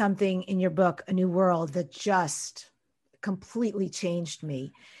said something in your book, A New World, that just completely changed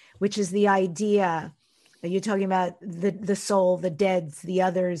me, which is the idea that you're talking about the soul, the deads, the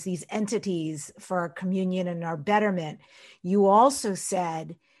others, these entities for our communion and our betterment. You also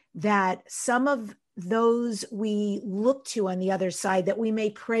said that some of those we look to on the other side, that we may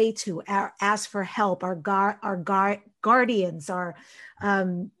pray to, ask for help, our guardians, our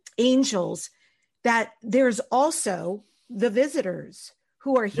angels, that there's also the visitors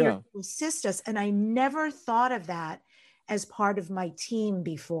who are here to assist us. And I never thought of that as part of my team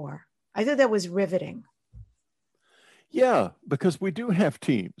before. I thought that was riveting. Yeah, because we do have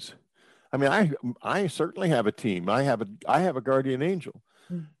teams. I mean, I certainly have a team. I have a guardian angel.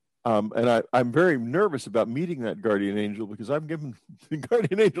 Mm. I'm very nervous about meeting that guardian angel because I've given the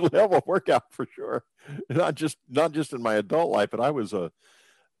guardian angel hell of a workout for sure. Not just in my adult life, but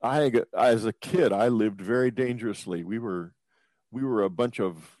as a kid, I lived very dangerously. We were a bunch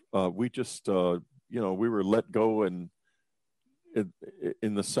of, we just, we were let go and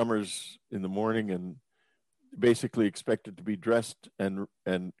in the summers in the morning and basically expected to be dressed and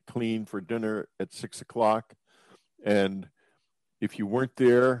clean for dinner at 6:00. And if you weren't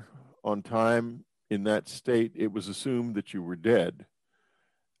there on time in that state, it was assumed that you were dead.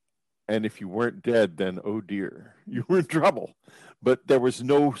 And if you weren't dead, then, oh dear, you were in trouble. But there was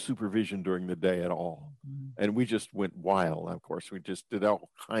no supervision during the day at all. And we just went wild, of course. We just did all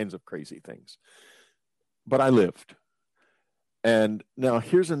kinds of crazy things. But I lived. And now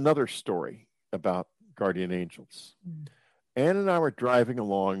here's another story about guardian angels. Ann and I were driving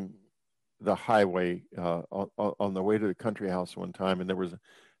along the highway on the way to the country house one time, and we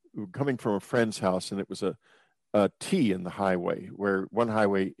were coming from a friend's house, and it was a T in the highway where one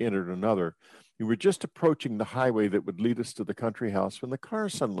highway entered another. We were just approaching the highway that would lead us to the country house when the car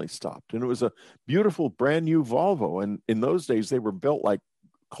suddenly stopped. And it was a beautiful brand new Volvo. And in those days, they were built like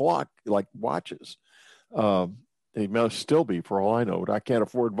watches. They must still be, for all I know, but I can't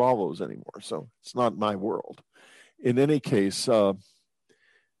afford Volvos anymore. So it's not my world. In any case,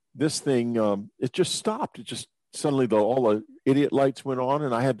 this thing, it just stopped. It just suddenly all the idiot lights went on,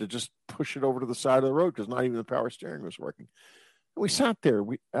 and I had to just push it over to the side of the road because not even the power steering was working. And we sat there.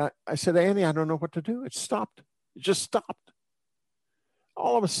 I said, Annie, I don't know what to do. It stopped. It just stopped.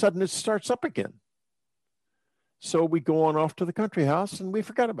 All of a sudden, it starts up again. So we go on off to the country house, and we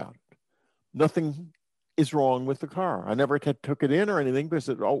forgot about it. Nothing is wrong with the car. I never took it in or anything because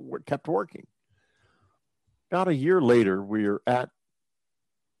it all kept working. About a year later, we were at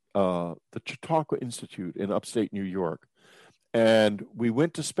the Chautauqua Institute in upstate New York. And we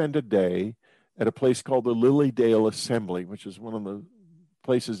went to spend a day at a place called the Lily Dale Assembly, which is one of the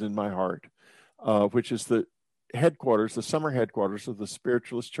places in my heart, which is the summer headquarters of the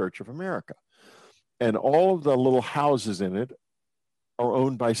Spiritualist Church of America. And all of the little houses in it are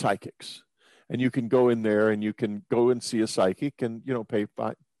owned by psychics. And you can go in there and you can go and see a psychic and, pay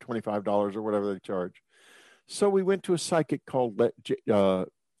 $25 or whatever they charge. So we went to a psychic called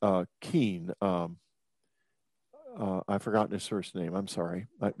Keen. I've forgotten his first name. I'm sorry.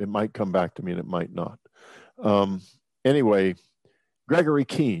 It might come back to me and it might not. Anyway, Gregory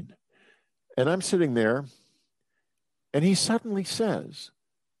Keen. And I'm sitting there and he suddenly says,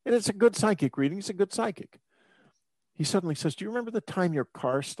 and it's a good psychic reading. He's a good psychic. He suddenly says, do you remember the time your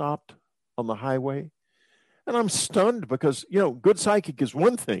car stopped on the highway? And I'm stunned because, good psychic is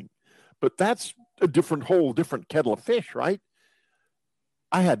one thing, but that's a whole different kettle of fish, right?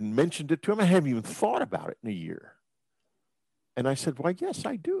 I hadn't mentioned it to him. I haven't even thought about it in a year. And I said, why, yes,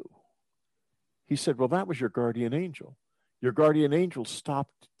 I do. He said, well, that was your guardian angel. Your guardian angel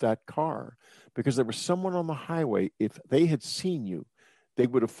stopped that car because there was someone on the highway. If they had seen you, they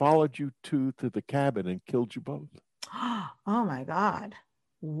would have followed you to the cabin and killed you both. Oh, my God.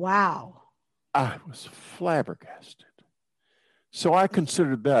 Wow. I was flabbergasted. So I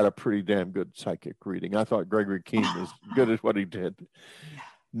considered that a pretty damn good psychic reading. I thought Gregory Keen was good at what he did. Yeah.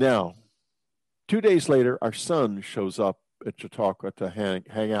 Now, 2 days later, our son shows up at Chautauqua to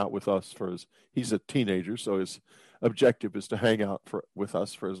hang out with us he's a teenager, so his objective is to hang out with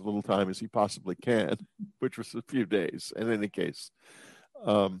us for as little time as he possibly can, which was a few days. In any case,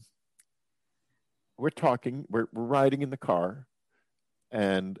 we're talking, we're riding in the car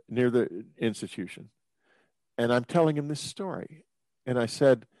and near the institution. And I'm telling him this story. And I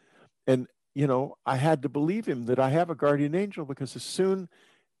said, I had to believe him that I have a guardian angel because as soon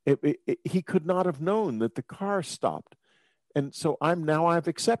he could not have known that the car stopped. And so I've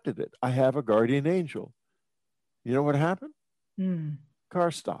accepted it. I have a guardian angel. You know what happened?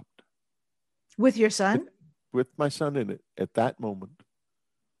 Car stopped. With your son? With my son in it at that moment.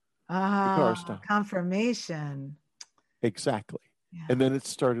 The car stopped. Confirmation. Exactly. Yeah. And then it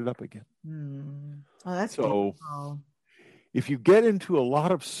started up again. Oh, that's so beautiful. If you get into a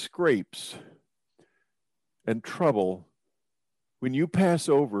lot of scrapes and trouble, when you pass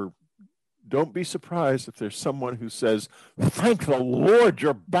over, don't be surprised if there's someone who says, thank the Lord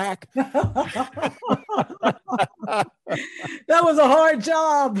you're back. That was a hard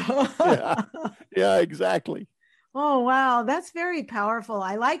job. Yeah, exactly. Oh, wow. That's very powerful.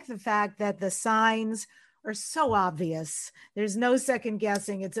 I like the fact that the signs are so obvious. There's no second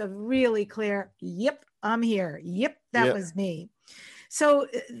guessing. It's a really clear, yep, I'm here. Yep, that was me. So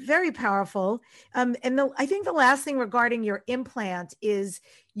very powerful. I think the last thing regarding your implant is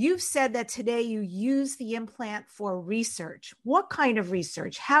you've said that today you use the implant for research. What kind of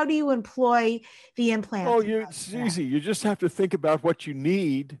research? How do you employ the implant? Oh, it's easy. You just have to think about what you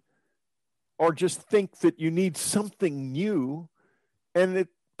need, or just think that you need something new, and it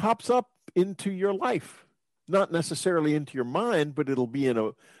pops up into your life. Not necessarily into your mind, but it'll be in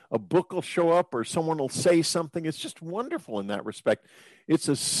a book will show up, or someone will say something. It's just wonderful in that respect. It's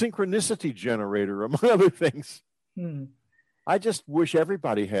a synchronicity generator, among other things. I just wish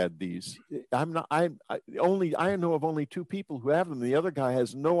everybody had these. I know of only 2 people who have them. The other guy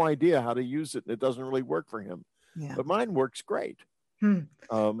has no idea how to use it, and it doesn't really work for him. Yeah. But mine works great. I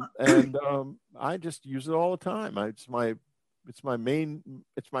just use it all the time. It's my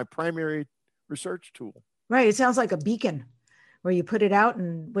primary research tool. Right. It sounds like a beacon where you put it out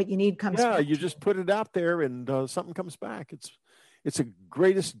and what you need comes back. Yeah, you just put it out there and something comes back. It's the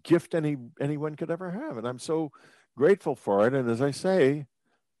greatest gift anyone could ever have. And I'm so grateful for it. And as I say,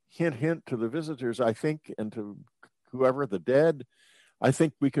 hint, hint to the visitors, I think, and to whoever, the dead, I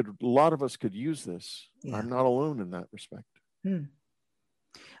think a lot of us could use this. Yeah. I'm not alone in that respect.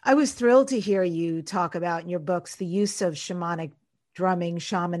 I was thrilled to hear you talk about in your books the use of shamanic drumming,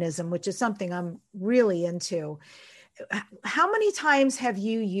 shamanism, which is something I'm really into. How many times have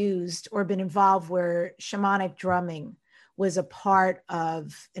you used or been involved where shamanic drumming was a part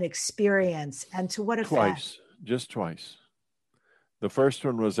of an experience, and to what effect? Just twice. The first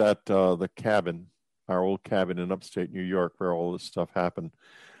one was at the cabin, our old cabin in upstate New York, where all this stuff happened.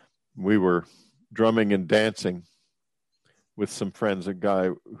 We were drumming and dancing with some friends, a guy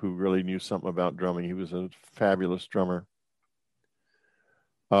who really knew something about drumming. He was a fabulous drummer.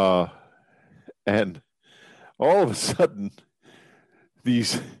 And all of a sudden,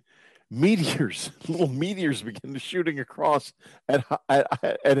 these little meteors began shooting across at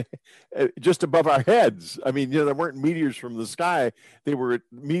just above our heads. I mean, there weren't meteors from the sky. They were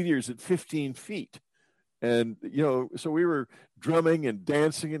meteors at 15 feet. And, so we were drumming and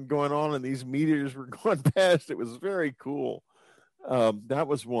dancing and going on, and these meteors were going past. It was very cool. That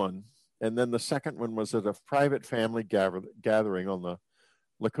was one. And then the second one was at a private family gathering on the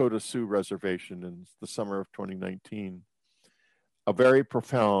Lakota Sioux Reservation in the summer of 2019. A very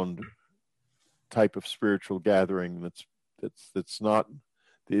profound type of spiritual gathering that's not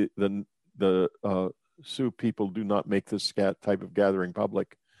the Sioux people do not make this type of gathering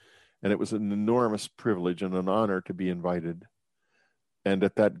public. And it was an enormous privilege and an honor to be invited. And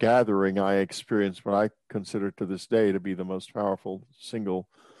at that gathering, I experienced what I consider to this day to be the most powerful single,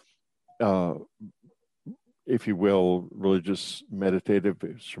 if you will, religious, meditative,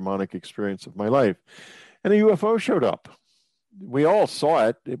 shamanic experience of my life. And a UFO showed up. We all saw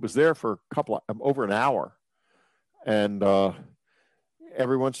it. It was there for over an hour. And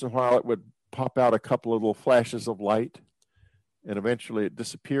every once in a while, it would pop out a couple of little flashes of light. And eventually it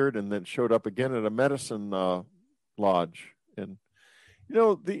disappeared and then showed up again at a medicine lodge. And,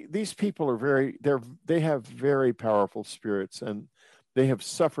 these people are they have very powerful spirits, and they have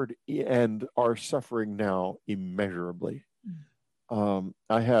suffered and are suffering now immeasurably.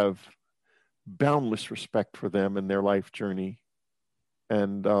 I have boundless respect for them and their life journey.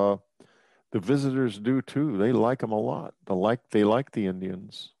 And the visitors do too. They like them a lot. They like the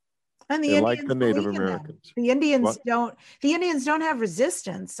Indians. And they like the Native Americans. The Indians don't have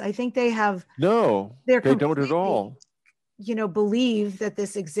resistance. I think they have. No, they don't at all. Believe that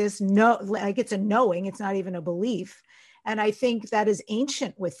this exists. No, like it's a knowing. It's not even a belief. And I think that is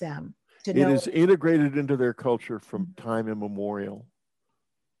ancient with them. It is integrated into their culture from time immemorial.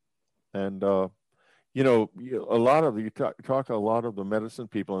 And, a lot of you talk a lot of the medicine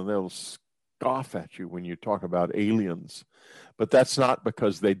people, and they'll scoff at you when you talk about aliens. But that's not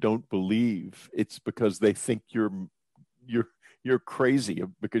because they don't believe. It's because they think you're crazy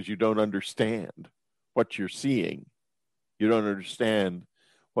because you don't understand what you're seeing. You don't understand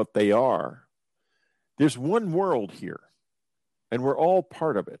what they are. There's one world here, and we're all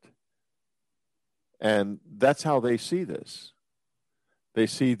part of it. And that's how they see this. They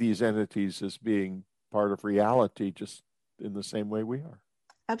see these entities as being part of reality, just in the same way we are.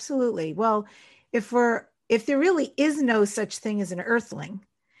 Absolutely. Well, if there really is no such thing as an earthling,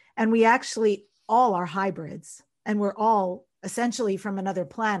 and we actually all are hybrids, and we're all essentially from another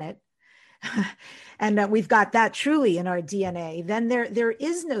planet, and we've got that truly in our DNA, then there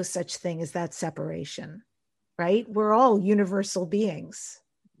is no such thing as that separation, right? We're all universal beings.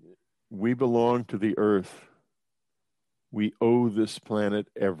 We belong to the earth. We owe this planet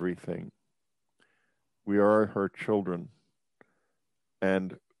everything. We are her children.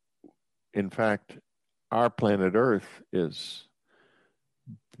 And in fact, our planet Earth is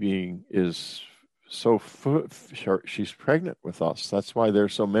being is so she's pregnant with us. That's why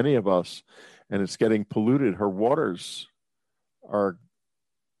there's so many of us, and it's getting polluted. Her waters are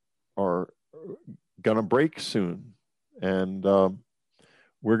going to break soon, and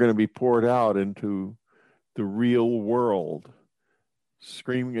we're going to be poured out into the real world,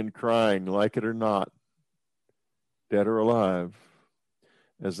 screaming and crying, like it or not, dead or alive,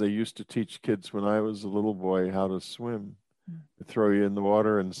 as they used to teach kids when I was a little boy how to swim. They throw you in the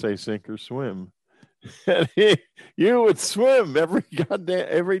water and say sink or swim. And you would swim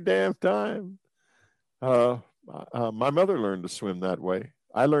every damn time. My mother learned to swim that way.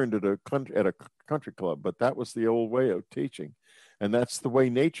 I learned at a country club, but that was the old way of teaching. And that's the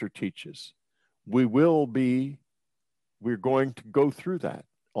way nature teaches. We're going to go through that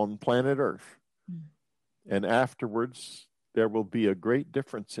on planet Earth. And afterwards, there will be a great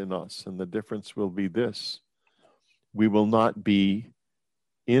difference in us. And the difference will be this: we will not be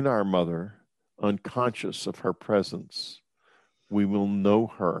in our mother, unconscious of her presence. We will know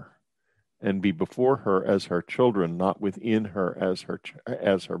her and be before her as her children, not within her as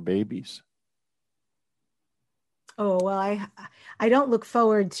her babies. Oh, well, I don't look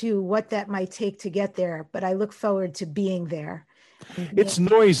forward to what that might take to get there, but I look forward to being there. It's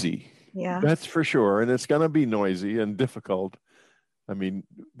noisy. Yeah. That's for sure. And it's going to be noisy and difficult. I mean,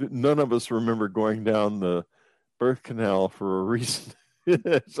 none of us remember going down the birth canal for a reason.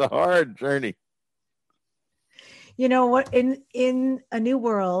 It's a hard journey. You know what? In A New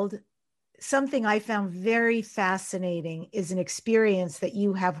World, something I found very fascinating is an experience that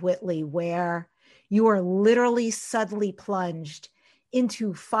you have, Whitley, where you are literally suddenly plunged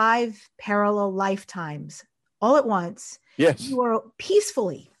into 5 parallel lifetimes all at once. Yes. You are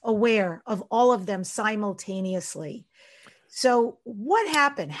peacefully aware of all of them simultaneously. So what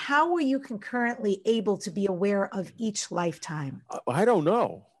happened? How were you concurrently able to be aware of each lifetime? I don't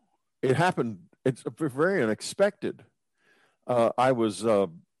know. It happened. It's very unexpected. I was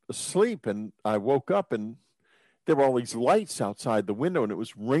asleep and I woke up and there were all these lights outside the window and it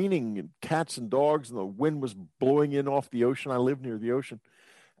was raining and cats and dogs and the wind was blowing in off the ocean. I live near the ocean.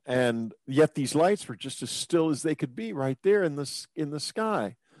 And yet these lights were just as still as they could be right there in the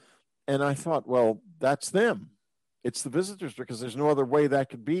sky. And I thought, well, that's them. It's the visitors, because there's no other way that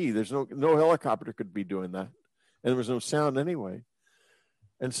could be. There's no helicopter could be doing that. And there was no sound anyway.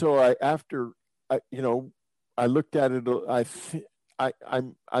 And so I looked at it.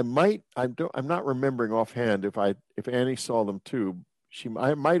 I'm not remembering offhand if Annie saw them too.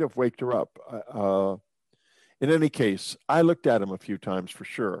 I might have waked her up. In any case, I looked at them a few times for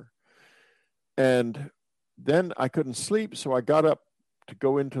sure. And then I couldn't sleep, so I got up to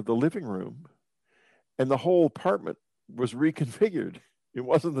go into the living room, and the whole apartment was reconfigured. It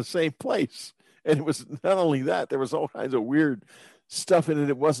wasn't the same place. And it was not only that, there was all kinds of weird stuff in it.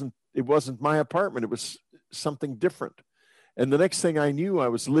 It wasn't my apartment. It was something different. And the next thing I knew, I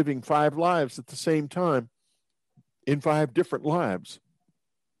was living 5 lives at the same time in 5 different lives,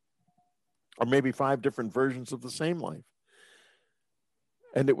 or maybe 5 different versions of the same life.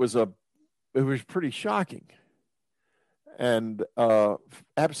 And it was pretty shocking and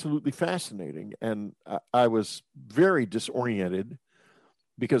absolutely fascinating. And I was very disoriented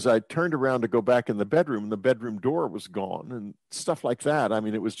because I turned around to go back in the bedroom and the bedroom door was gone and stuff like that. I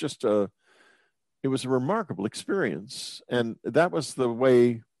mean, it was just it was a remarkable experience. And that was the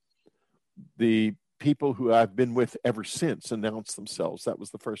way the people who I've been with ever since announced themselves. That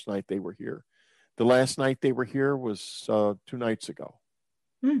was the first night they were here. The last night they were here was 2 nights ago.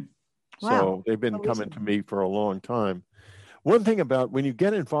 Wow. So they've been coming to me for a long time. One thing about when you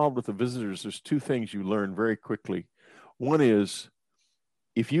get involved with the visitors, there's 2 things you learn very quickly. One is,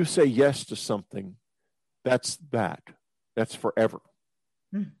 if you say yes to something, that's forever.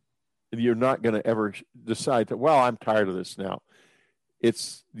 You're not going to ever decide that, well, I'm tired of this now.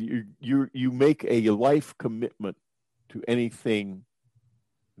 It's you make a life commitment to anything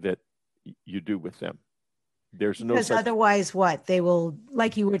that you do with them. There's no, because otherwise what? They will,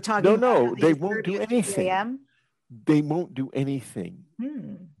 like you were talking about. No, they won't do anything. They won't do anything.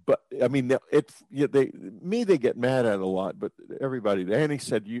 But I mean, they get mad at a lot, but everybody, Annie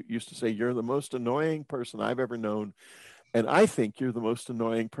said, you used to say, you're the most annoying person I've ever known. And I think you're the most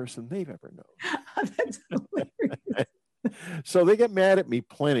annoying person they've ever known. That's hilarious. So they get mad at me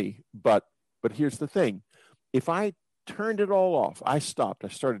plenty, but here's the thing. If I turned it all off, I stopped. I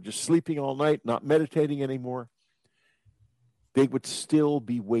started just sleeping all night, not meditating anymore. They would still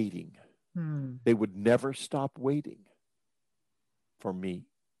be waiting. They would never stop waiting for me.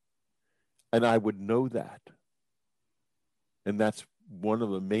 And I would know that. And that's one of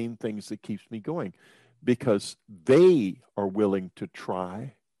the main things that keeps me going, because they are willing to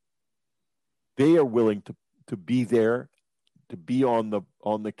try they are willing to be there, to be on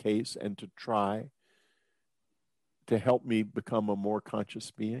the case, and to try to help me become a more conscious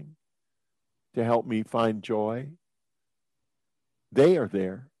being, to help me find joy. They are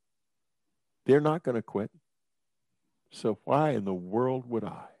there. They're not going to quit. So why in the world would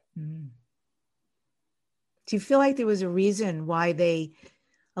I? Mm. Do you feel like there was a reason why they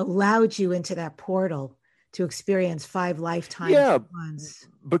allowed you into that portal to experience 5 lifetimes at once?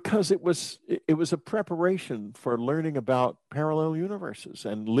 Because it was a preparation for learning about parallel universes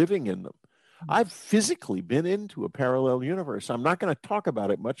and living in them. I've physically been into a parallel universe. I'm not going to talk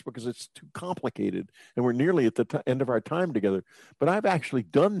about it much because it's too complicated, and we're nearly at the end of our time together. But I've actually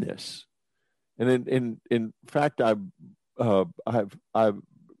done this, and in fact, I've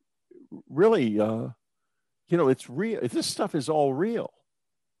really, it's real. This stuff is all real.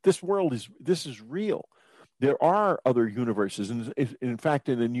 This is real. There are other universes, and in fact,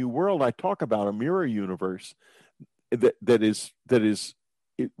 in the New World, I talk about a mirror universe that is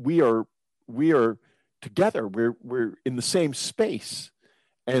we are together. We're in the same space,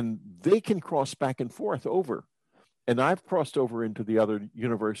 and they can cross back and forth over. And I've crossed over into the other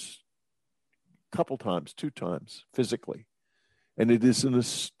universe a couple times, 2 times physically, and it is an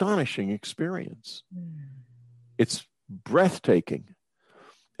astonishing experience. It's breathtaking,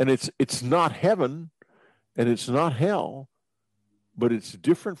 and it's not heaven. And it's not hell, but it's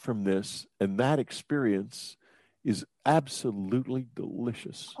different from this. And that experience is absolutely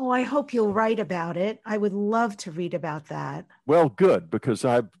delicious. Oh, I hope you'll write about it. I would love to read about that. Well, good, because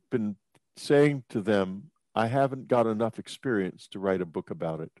I've been saying to them, I haven't got enough experience to write a book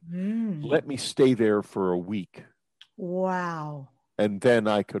about it. Let me stay there for a week. Wow. And then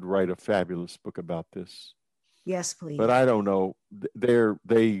I could write a fabulous book about this. Yes, please. But I don't know. They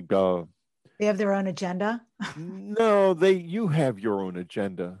have their own agenda? No, you have your own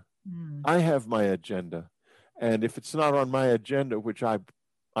agenda. I have my agenda. And if it's not on my agenda, which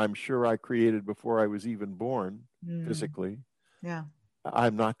I'm sure I created before I was even born physically,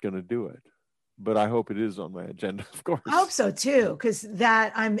 I'm not going to do it. But I hope it is on my agenda, of course. I hope so too, because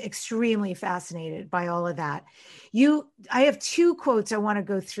I'm extremely fascinated by all of that. I have 2 quotes I want to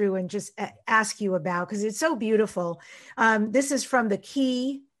go through and just ask you about, because it's so beautiful. This is from The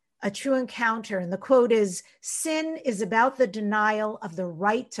Key, A True Encounter. And the quote is, "Sin is about the denial of the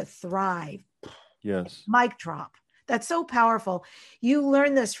right to thrive." Yes. Mic drop. That's so powerful. You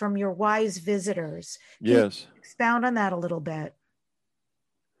learned this from your wise visitors. Can you expound on that a little bit?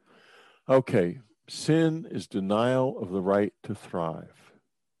 Okay. Sin is denial of the right to thrive.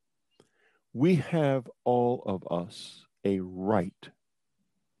 We have, all of us, a right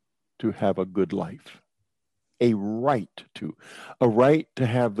to have a good life. A right to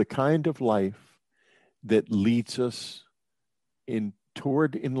have the kind of life that leads us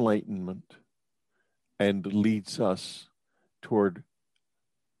toward enlightenment and leads us toward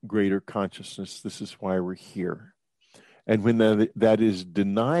greater consciousness. This is why we're here. And when that is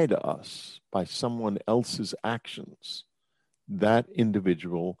denied us by someone else's actions, that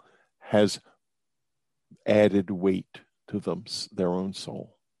individual has added weight to their own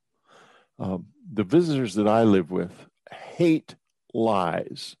soul. The visitors that I live with hate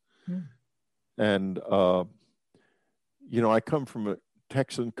lies. And, I come from a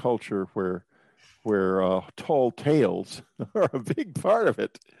Texan culture where tall tales are a big part of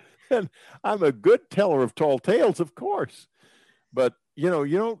it. And I'm a good teller of tall tales, of course. But, they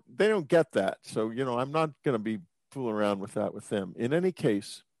don't get that. So, I'm not going to be fooling around with that with them. In any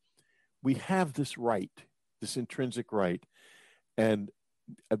case, we have this right, this intrinsic right. And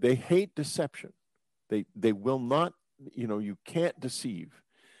they hate deception. They will not, you can't deceive.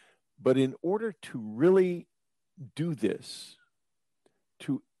 But in order to really do this,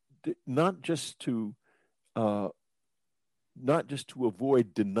 not just to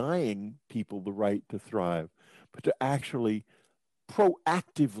avoid denying people the right to thrive, but to actually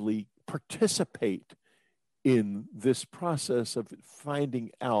proactively participate in this process of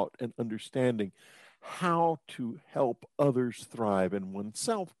finding out and understanding how to help others thrive and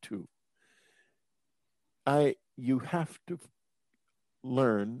oneself too. You have to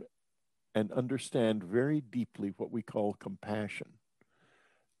learn and understand very deeply what we call compassion.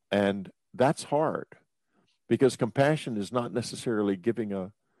 And that's hard, because compassion is not necessarily giving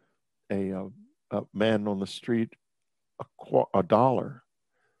a man on the street $1.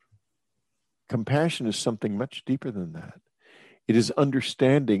 Compassion is something much deeper than that. It is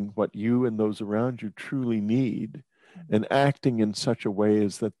understanding what you and those around you truly need, and acting in such a way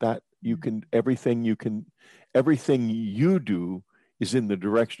as that everything you do is in the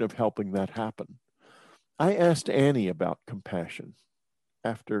direction of helping that happen. I asked Annie about compassion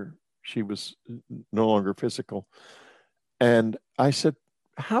after She was no longer physical. And I said,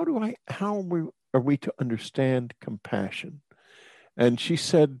 how are we to understand compassion? And she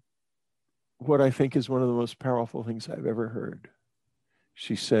said what I think is one of the most powerful things I've ever heard.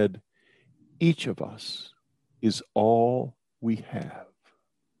 She said, each of us is all we have.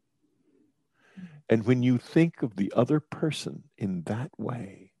 And when you think of the other person in that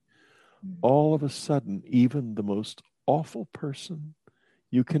way, all of a sudden, even the most awful person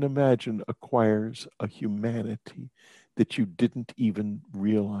you can imagine acquires a humanity that you didn't even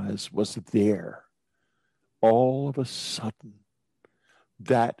realize was there. All of a sudden,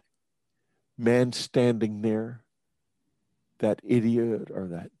 that man standing there, that idiot or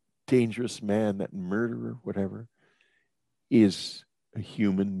that dangerous man, that murderer, whatever, is a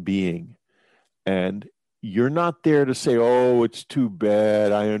human being. And you're not there to say, oh, it's too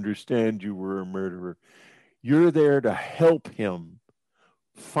bad. I understand you were a murderer. You're there to help him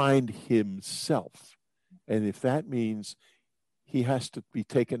find himself. And if that means he has to be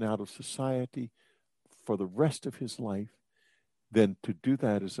taken out of society for the rest of his life, then to do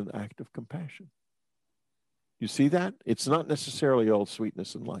that is an act of compassion. You see that? It's not necessarily all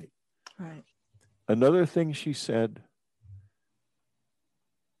sweetness and light. Right. Another thing she said,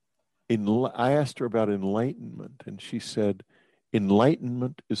 I asked her about enlightenment, and she said,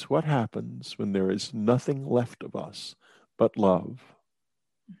 enlightenment is what happens when there is nothing left of us but love.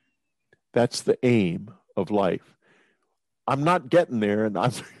 That's the aim of life. I'm not getting there, and I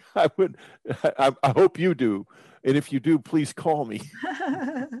hope you do. And if you do, please call me.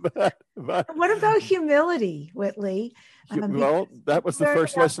 but what about humility, Whitley? Well, that was the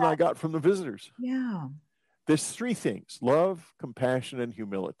first lesson I got from the visitors. Yeah. There's three things: love, compassion, and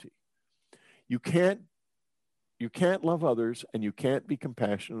humility. You can't love others and you can't be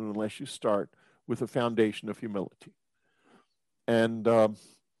compassionate unless you start with a foundation of humility. And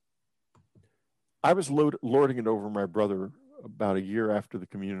I was lording it over my brother about a year after the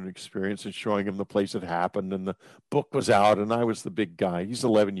communion experience and showing him the place it happened, and the book was out, and I was the big guy. He's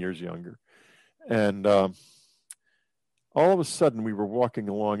 11 years younger. And all of a sudden we were walking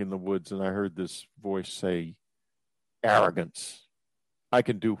along in the woods, and I heard this voice say, arrogance. I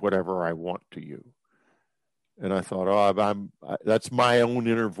can do whatever I want to you. And I thought, oh, that's my own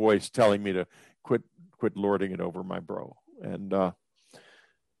inner voice telling me to quit lording it over my bro. And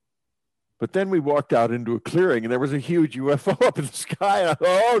but then we walked out into a clearing, and there was a huge UFO up in the sky. And I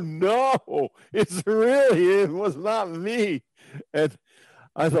thought, oh no, it was not me. And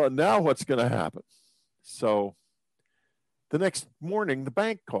I thought, now what's going to happen? So the next morning, the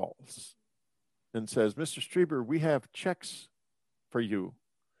bank calls and says, Mr. Strieber, we have checks for you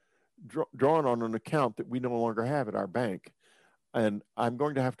drawn on an account that we no longer have at our bank. And I'm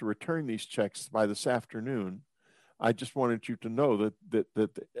going to have to return these checks by this afternoon. I just wanted you to know that,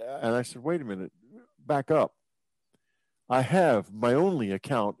 and I said, wait a minute, back up. I have my only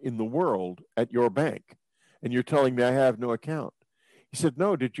account in the world at your bank, and you're telling me I have no account. He said,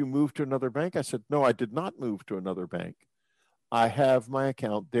 no, did you move to another bank? I said, no, I did not move to another bank. I have my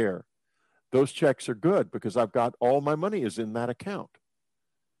account there. Those checks are good because I've got all my money is in that account.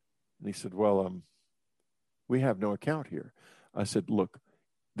 And he said, well, we have no account here. I said, look,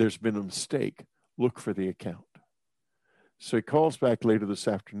 there's been a mistake. Look for the account. So he calls back later this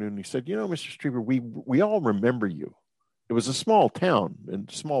afternoon. And he said, you know, Mr. Strieber, we all remember you. It was a small town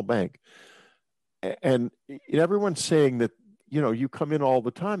and small bank. And everyone's saying that, you know, you come in all the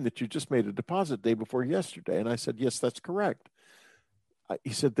time, that you just made a deposit day before yesterday. And I said, yes, that's correct.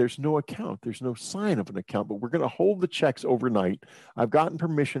 He said, there's no account. There's no sign of an account, but we're going to hold the checks overnight. I've gotten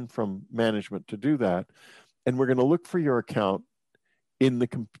permission from management to do that. And we're going to look for your account in the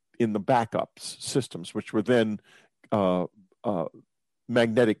backups systems, which were then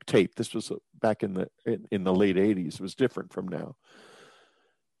magnetic tape. This was back in the late 80s. It was different from now.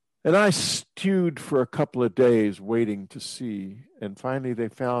 And I stewed for a couple of days waiting to see. And finally, they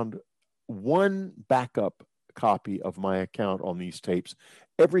found one backup copy of my account on these tapes.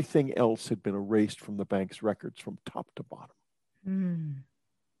 Everything else had been erased from the bank's records from top to bottom. Mm.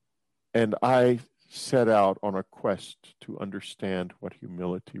 And I set out on a quest to understand what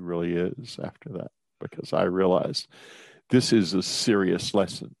humility really is after that, because I realized this is a serious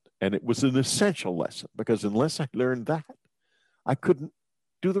lesson. And it was an essential lesson, because unless I learned that, I couldn't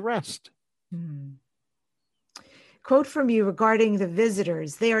do the rest. Mm. Quote from you regarding the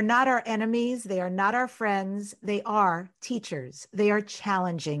visitors: they are not our enemies. They are not our friends. They are teachers. They are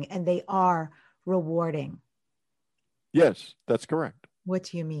challenging, and they are rewarding. Yes, that's correct. What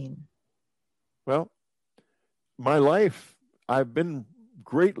do you mean? Well, my life, I've been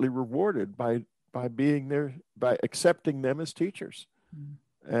greatly rewarded by being there, by accepting them as teachers. Mm.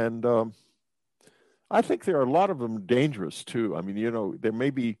 And I think there are a lot of them dangerous too. I mean, there may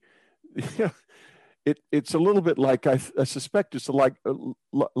be, it's a little bit like, I suspect it's like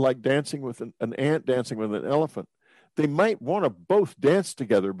dancing with an ant dancing with an elephant. They might want to both dance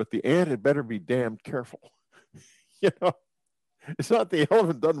together, but the ant had better be damned careful. It's not the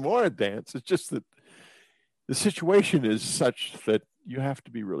elephant doesn't want to dance. It's just that the situation is such that you have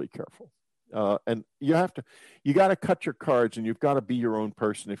to be really careful. And you got to cut your cards, and you've got to be your own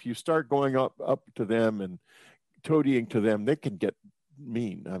person. If you start going up to them and toadying to them, they can get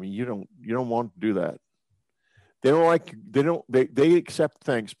mean. I mean, you don't want to do that. They accept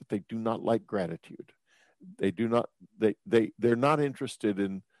thanks, but they do not like gratitude. They're not interested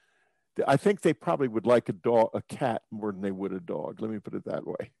in, I think they probably would like a cat more than they would a dog. Let me put it that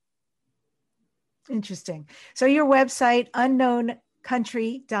way. Interesting. So your website,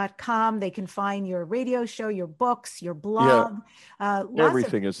 unknowncountry.com, they can find your radio show, your books, your blog. Yeah.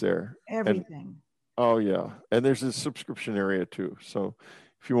 Everything is there. Everything. Oh yeah. And there's a subscription area too. So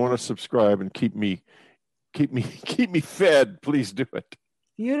if you want to subscribe and keep me fed, please do it.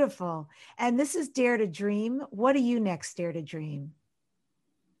 Beautiful. And this is Dare to Dream. What do you next dare to dream?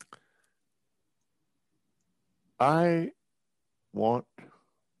 I want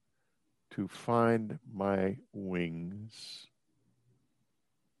to find my wings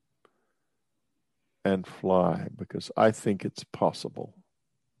and fly, because I think it's possible.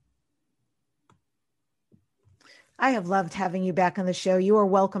 I have loved having you back on the show. You are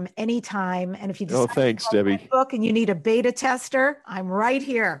welcome anytime. And if you decide thanks, to Debbie. my book and you need a beta tester, I'm right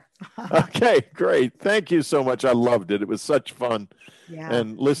here. Okay, great. Thank you so much. I loved it. It was such fun. Yeah.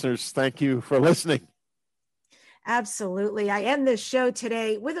 And listeners, thank you for listening. Absolutely. I end this show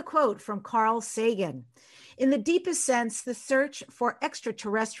today with a quote from Carl Sagan. In the deepest sense, the search for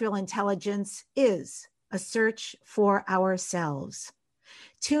extraterrestrial intelligence is a search for ourselves.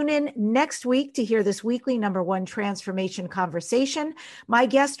 Tune in next week to hear this weekly #1 transformation conversation. My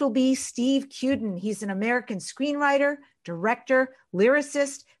guest will be Steve Cuden. He's an American screenwriter, director,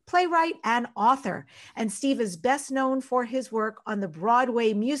 lyricist, playwright, and author. And Steve is best known for his work on the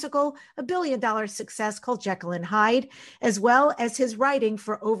Broadway musical, a billion-dollar success called Jekyll and Hyde, as well as his writing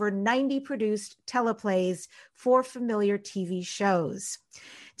for over 90 produced teleplays for familiar TV shows.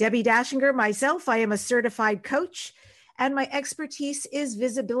 Debbie Dashinger, myself, I am a certified coach, and my expertise is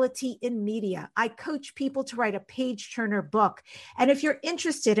visibility in media. I coach people to write a page-turner book. And if you're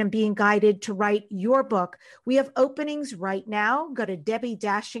interested in being guided to write your book, we have openings right now. Go to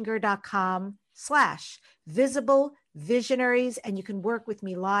DebbieDashinger.com/visible visionaries, and you can work with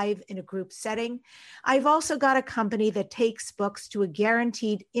me live in a group setting. I've also got a company that takes books to a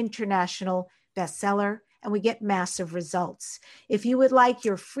guaranteed international bestseller, and we get massive results. If you would like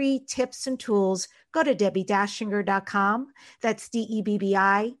your free tips and tools, go to DebbieDashinger.com. That's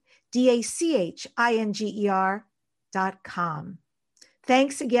DebbieDashinger.com.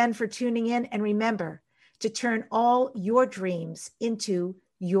 Thanks again for tuning in, and remember to turn all your dreams into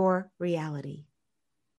your reality.